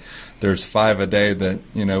seems like there's 5 a day that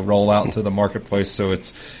roll out to the marketplace. So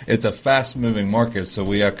it's a fast moving market. So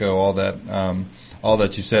we echo all that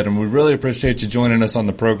you said, and we really appreciate you joining us on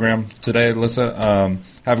the program today, Lissa.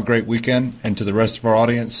 Have a great weekend, and to the rest of our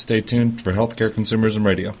audience, stay tuned for HealthCare Consumerism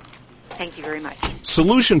Radio. Thank you very much.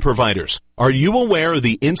 Solution providers, are you aware of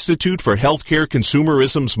the Institute for HealthCare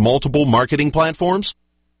Consumerism's multiple marketing platforms?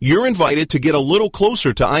 You're invited to get a little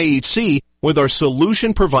closer to IHC with our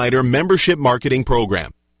Solution Provider Membership Marketing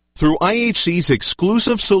Program. Through IHC's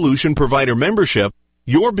exclusive Solution Provider membership,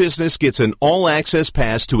 your business gets an all-access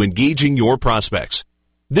pass to engaging your prospects.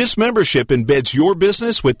 This membership embeds your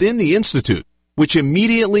business within the Institute, which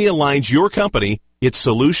immediately aligns your company, its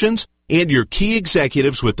solutions, and your key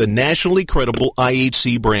executives with the nationally credible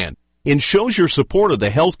IHC brand, and shows your support of the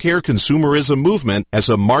healthcare consumerism movement as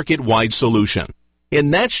a market-wide solution.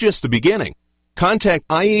 And that's just the beginning. Contact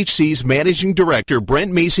IHC's Managing Director,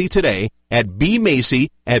 Brent Macy, today at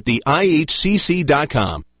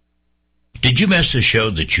bmacy@theihcc.com. Did you miss a show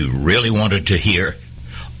that you really wanted to hear?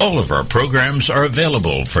 All of our programs are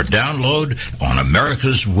available for download on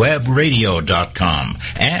americaswebradio.com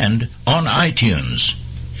and on iTunes.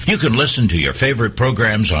 You can listen to your favorite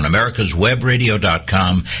programs on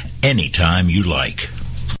americaswebradio.com anytime you like.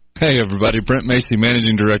 Hey, everybody. Brent Macy,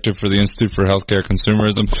 Managing Director for the Institute for HealthCare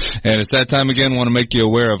Consumerism. And it's that time again. I want to make you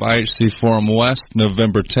aware of IHC Forum West,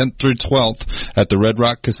 November 10th through 12th at the Red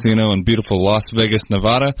Rock Casino in beautiful Las Vegas,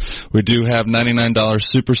 Nevada. We do have $99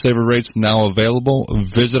 Super Saver rates now available.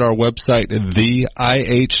 Visit our website, theihcc.com,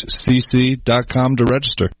 to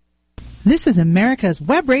register. This is America's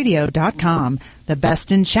Webradio.com, the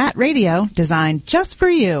best in chat radio designed just for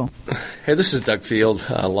you. Hey, this is Doug Field,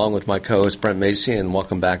 along with my co-host Brent Macy, and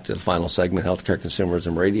welcome back to the final segment, HealthCare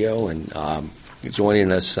Consumerism Radio, and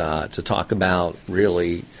joining us to talk about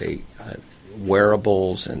really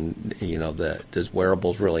wearables and, does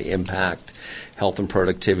wearables really impact health and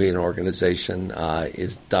productivity in an organization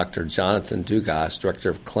is Dr. Jonathan Dugas,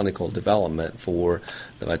 Director of Clinical Development for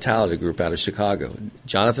the Vitality Group out of Chicago.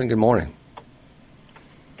 Jonathan, good morning.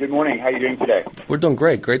 Good morning. How are you doing today? We're doing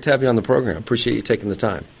great. Great to have you on the program. Appreciate you taking the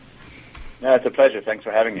time. No, it's a pleasure. Thanks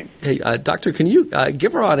for having me. Hey, Doctor, can you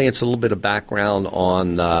give our audience a little bit of background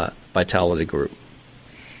on the Vitality Group?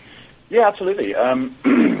 Yeah, absolutely.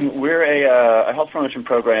 We're a health promotion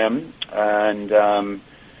program, and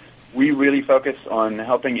we really focus on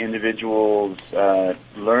helping individuals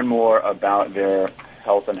learn more about their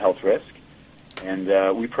health and health risk.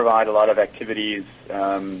 And we provide a lot of activities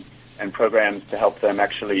and programs to help them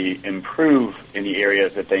actually improve in the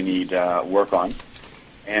areas that they need work on.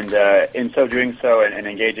 And in so doing so and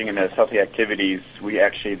engaging in those healthy activities, we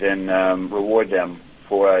actually then reward them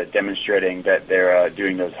for demonstrating that they're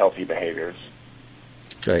doing those healthy behaviors.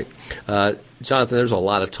 Great. Jonathan, there's a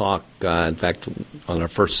lot of talk. In fact, on our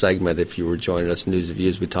first segment, if you were joining us, News of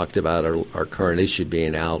Views, we talked about our current issue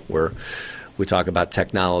being out where we talk about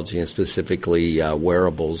technology and specifically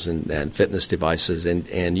wearables and fitness devices.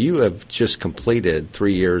 And you have just completed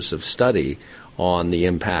 3 years of study on the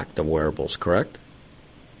impact of wearables, correct?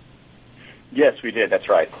 Yes, we did. That's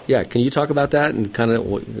right. Yeah. Can you talk about that and kind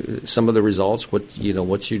of some of the results? What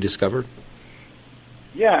you discovered?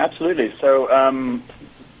 Yeah, absolutely. So,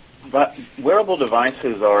 but wearable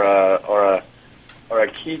devices are a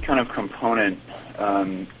key kind of component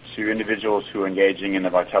to individuals who are engaging in the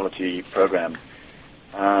Vitality program,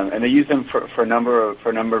 and they use them for a number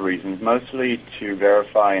of reasons, mostly to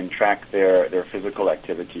verify and track their physical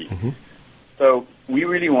activity. Mm-hmm. So we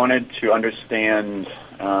really wanted to understand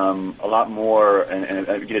a lot more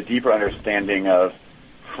and get a deeper understanding of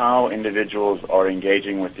how individuals are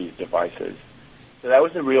engaging with these devices. So that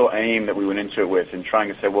was the real aim that we went into it with, in trying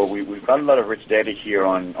to say, well, we've got a lot of rich data here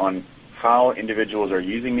on how individuals are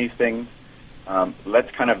using these things.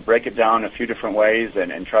 Let's kind of break it down a few different ways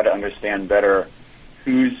and try to understand better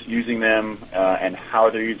who's using them and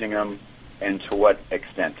how they're using them and to what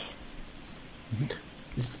extent.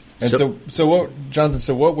 And so what, Jonathan?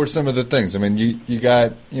 So what were some of the things? I mean, you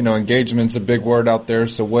got engagement's a big word out there.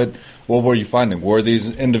 So what were you finding? Were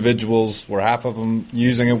these individuals, were half of them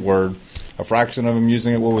using it? Were a fraction of them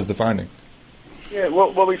using it? What was the finding? Yeah,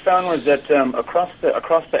 what we found was that across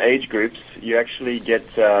the age groups, you actually get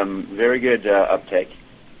very good uptake,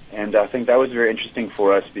 and I think that was very interesting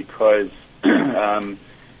for us because in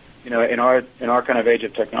our kind of age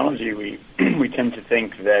of technology, we tend to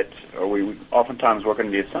think that, or we oftentimes work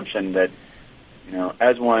under the assumption that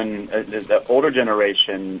as the older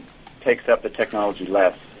generation takes up the technology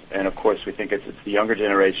less, and of course we think it's the younger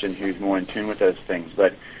generation who's more in tune with those things,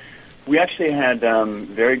 but we actually had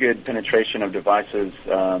very good penetration of devices,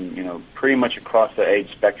 pretty much across the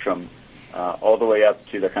age spectrum, all the way up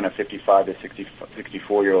to the kind of 55 to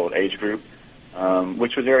 64-year-old age group,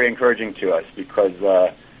 which was very encouraging to us because,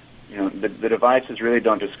 the devices really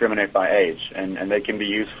don't discriminate by age, and they can be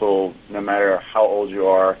useful no matter how old you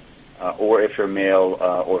are or if you're male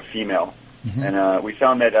or female. Mm-hmm. And we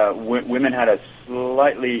found that women had a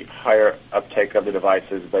slightly higher uptake of the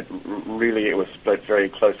devices, but really it was split very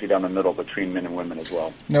closely down the middle between men and women as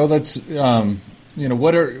well. No, that's when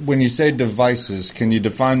you say devices, can you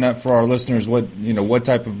define that for our listeners? What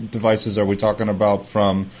type of devices are we talking about?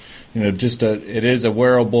 From it is a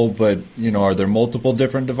wearable, but are there multiple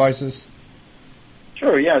different devices?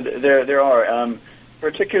 Sure. Yeah, there are.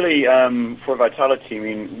 Particularly for Vitality, I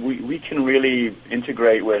mean, we can really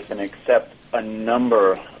integrate with and accept a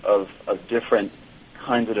number of different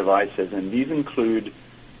kinds of devices, and these include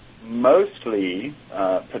mostly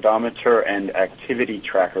pedometer and activity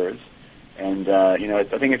trackers. And I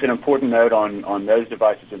think it's an important note on those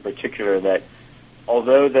devices in particular that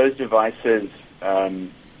although those devices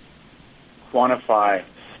quantify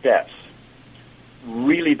steps,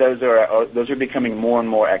 really those are becoming more and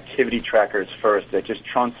more activity trackers first that just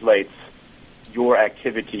translates your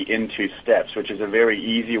activity into steps, which is a very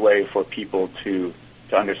easy way for people to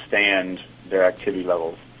understand their activity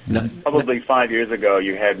levels. Probably 5 years ago,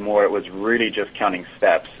 you had more. It was really just counting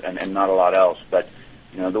steps and not a lot else. But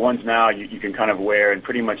the ones now you can kind of wear and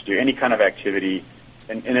pretty much do any kind of activity,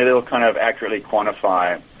 and it'll kind of accurately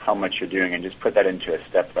quantify how much you're doing and just put that into a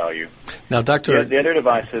step value. Now, Doctor, the other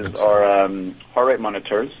devices are heart rate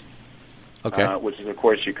monitors. Okay. Which is, of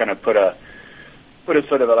course, you kind of put a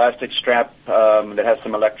sort of elastic strap that has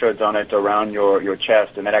some electrodes on it around your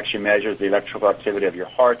chest, and that actually measures the electrical activity of your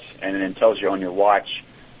heart, and then tells you on your watch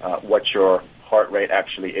what your heart rate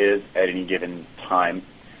actually is at any given time.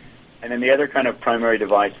 And then the other kind of primary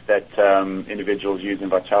device that individuals use in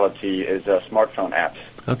Vitality is smartphone apps.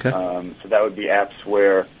 Okay. So that would be apps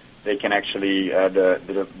where they can actually,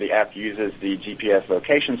 the app uses the GPS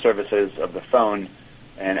location services of the phone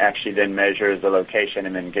and actually then measures the location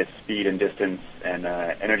and then gets speed and distance and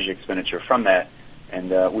energy expenditure from that.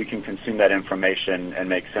 And we can consume that information and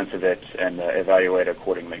make sense of it and evaluate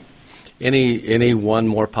accordingly. Any one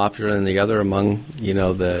more popular than the other among,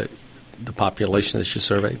 the population that you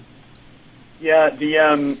surveyed? Yeah,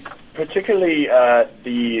 particularly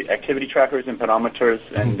the activity trackers and pedometers,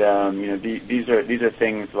 and these are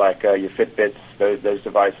things like your Fitbits, those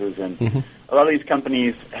devices, and a lot of these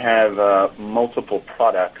companies have multiple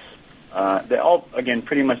products. They all, again,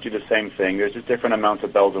 pretty much do the same thing. There's just different amounts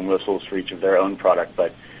of bells and whistles for each of their own product,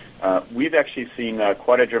 but we've actually seen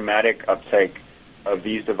quite a dramatic uptake of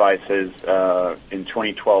these devices in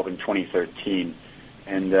 2012 and 2013,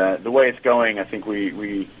 and the way it's going, I think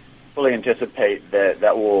we fully anticipate that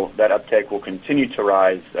uptake will continue to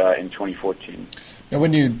rise in 2014. Now,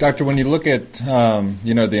 when you look at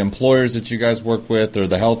the employers that you guys work with or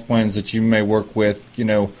the health plans that you may work with,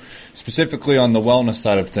 specifically on the wellness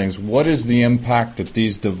side of things, what is the impact that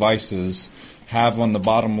these devices have on the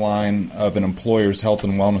bottom line of an employer's health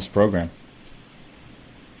and wellness program?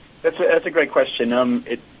 That's a great question.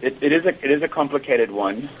 It is a complicated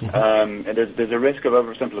one, and there's a risk of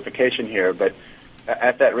oversimplification here, but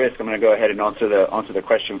at that risk, I'm going to go ahead and answer the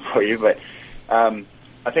question for you. But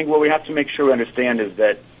I think what we have to make sure we understand is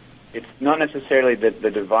that it's not necessarily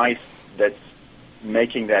the device that's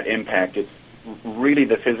making that impact. It's really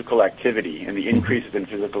the physical activity and the increases in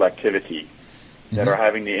physical activity that are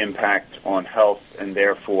having the impact on health and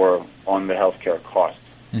therefore on the healthcare costs.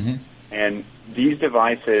 And these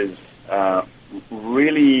devices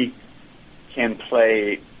really can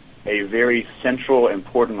play a very central,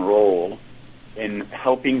 important role in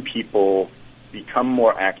helping people become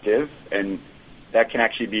more active, and that can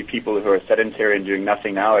actually be people who are sedentary and doing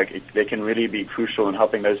nothing now. They can really be crucial in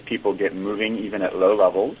helping those people get moving even at low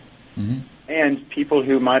levels. And people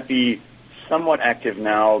who might be somewhat active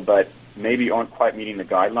now but maybe aren't quite meeting the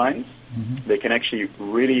guidelines, they can actually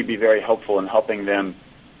really be very helpful in helping them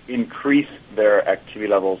increase their activity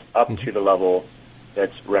levels up to the level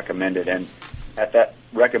that's recommended. And at that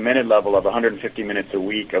recommended level of 150 minutes a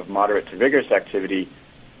week of moderate to vigorous activity,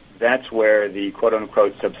 that's where the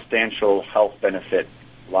quote-unquote substantial health benefit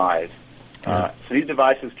lies. So these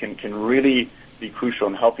devices can really be crucial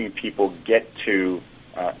in helping people get to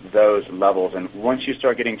those levels. And once you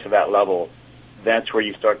start getting to that level, that's where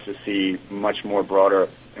you start to see much more broader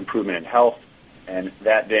improvement in health, and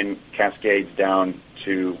that then cascades down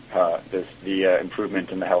to the improvement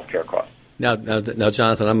in the healthcare costs. Now,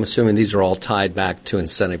 Jonathan, I'm assuming these are all tied back to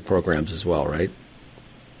incentive programs as well, right?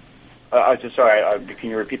 Sorry, can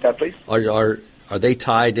you repeat that, please? Are they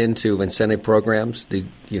tied into incentive programs? In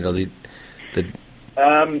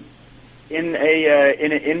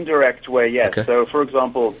an indirect way, yes. Okay. So, for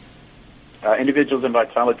example, individuals in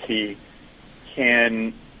Vitality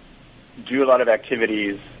can do a lot of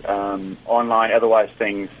activities, online, otherwise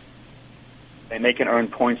things, and they can earn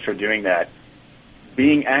points for doing that.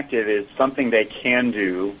 Being active is something they can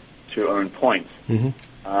do to earn points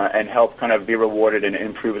and help kind of be rewarded and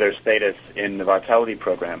improve their status in the Vitality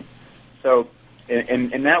program. So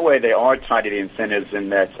in that way, they are tied to the incentives in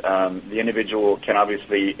that the individual can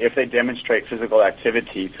obviously, if they demonstrate physical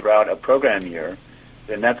activity throughout a program year,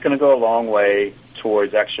 then that's going to go a long way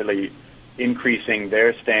towards actually increasing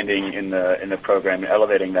their standing in the program,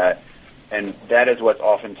 elevating that. And that is what's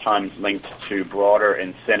oftentimes linked to broader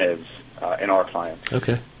incentives in our clients.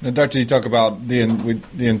 Okay. Now, Doctor, you talk about the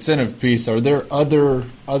incentive piece. Are there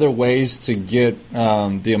other ways to get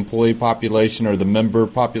the employee population or the member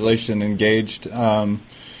population engaged? In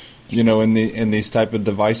these type of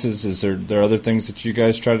devices, is there other things that you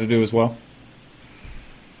guys try to do as well?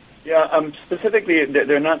 Yeah, specifically,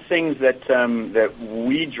 they're not things that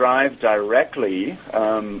we drive directly,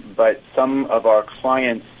 but some of our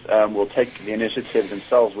clients will take the initiative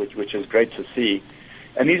themselves, which is great to see.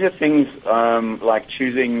 And these are things like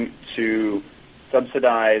choosing to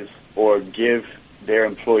subsidize or give their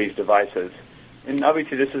employees' devices. And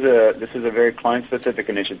obviously, this is a very client-specific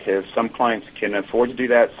initiative. Some clients can afford to do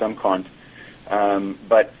that, some can't.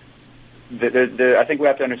 But I think we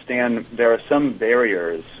have to understand there are some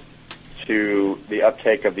barriers to the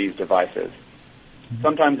uptake of these devices.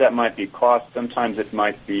 Sometimes that might be cost. Sometimes it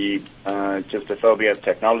might be just a phobia of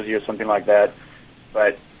technology or something like that.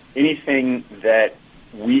 But anything that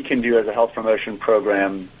we can do as a health promotion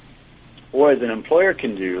program or as an employer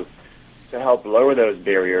can do to help lower those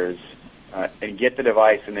barriers and get the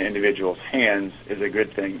device in the individual's hands is a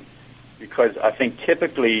good thing. Because I think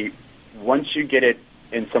typically once you get it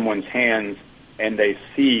in someone's hands and they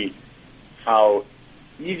see how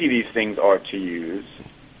easy these things are to use,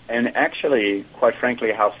 and actually, quite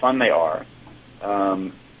frankly, how fun they are,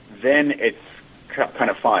 then it's kind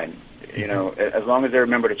of fine. You know, as long as they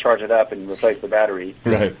remember to charge it up and replace the battery,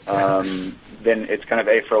 right. Then it's kind of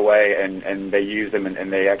A for away, and they use them,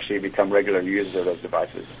 and they actually become regular users of those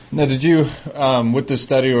devices. Now, did you, with this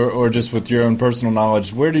study or just with your own personal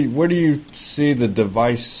knowledge, where do you see the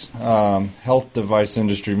device, health device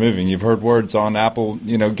industry moving? You've heard words on Apple,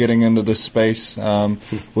 getting into this space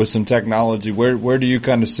with some technology. Where do you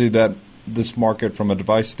kind of see this market from a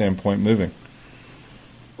device standpoint moving?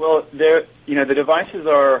 Well, the devices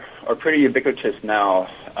are pretty ubiquitous now.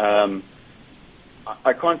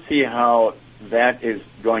 I can't see how that is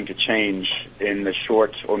going to change in the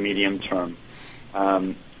short or medium term.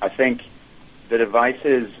 I think the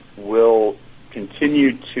devices will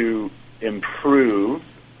continue to improve,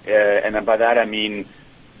 and by that I mean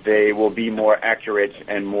they will be more accurate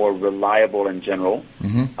and more reliable in general.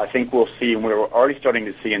 Mm-hmm. I think we'll see, and we're already starting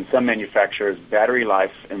to see in some manufacturers, battery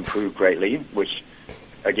life improve greatly, which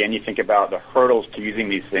again, you think about the hurdles to using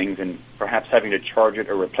these things, and perhaps having to charge it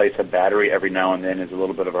or replace a battery every now and then is a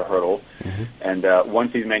little bit of a hurdle. Mm-hmm. And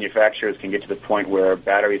once these manufacturers can get to the point where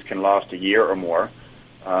batteries can last a year or more,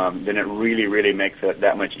 then it really, really makes it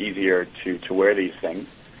that much easier to wear these things.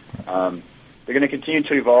 They're going to continue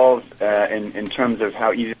to evolve in terms of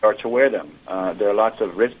how easy they are to wear them. There are lots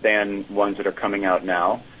of wristband ones that are coming out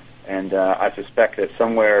now, and I suspect that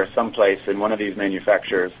someplace in one of these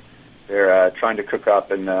manufacturers, they're trying to cook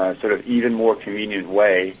up in a sort of even more convenient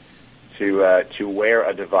way to wear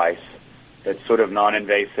a device that's sort of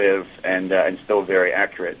non-invasive and still very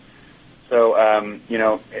accurate. So,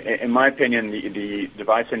 in my opinion, the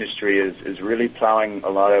device industry is really plowing a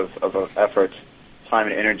lot of effort, time,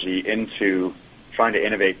 and energy into trying to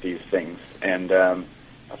innovate these things. And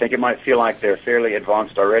I think it might feel like they're fairly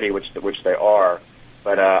advanced already, which they are.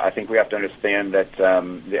 But I think we have to understand that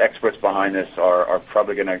the experts behind this are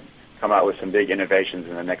probably going to come out with some big innovations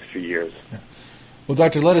in the next few years. Yeah. Well,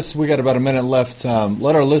 Doctor, we got about a minute left.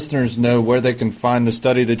 Let our listeners know where they can find the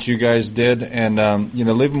study that you guys did, and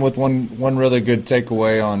leave them with one really good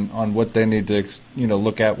takeaway on what they need to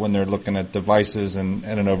look at when they're looking at devices and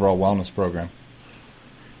an overall wellness program.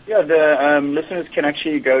 Yeah, the listeners can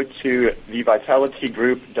actually go to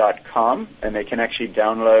thevitalitygroup.com, and they can actually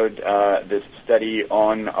download this study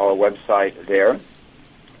on our website there.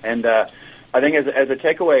 And I think as a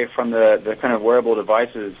takeaway from the kind of wearable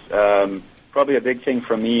devices, probably a big thing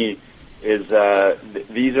for me is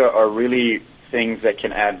these are really things that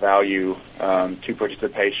can add value to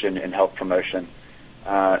participation in health promotion.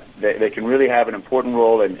 They can really have an important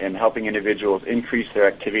role in helping individuals increase their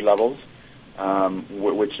activity levels,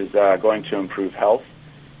 which is going to improve health.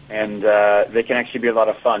 And they can actually be a lot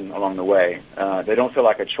of fun along the way. They don't feel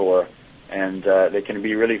like a chore. And they can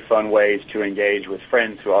be really fun ways to engage with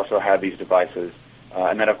friends who also have these devices.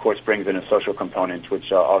 And that, of course, brings in a social component,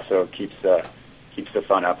 which also keeps the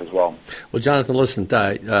fun up as well. Well, Jonathan, listen,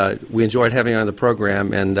 we enjoyed having you on the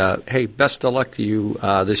program. And, hey, best of luck to you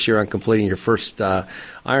this year on completing your first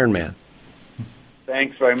Ironman.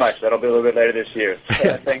 Thanks very much. That'll be a little bit later this year.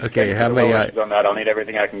 Thanks. Okay, have on that. I'll need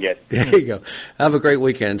everything I can get. There you go. Have a great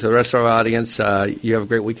weekend. To the rest of our audience, you have a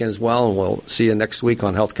great weekend as well, and we'll see you next week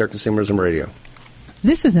on HealthCare Consumerism Radio.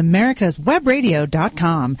 This is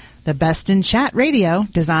America'sWebRadio.com, the best in chat radio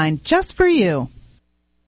designed just for you.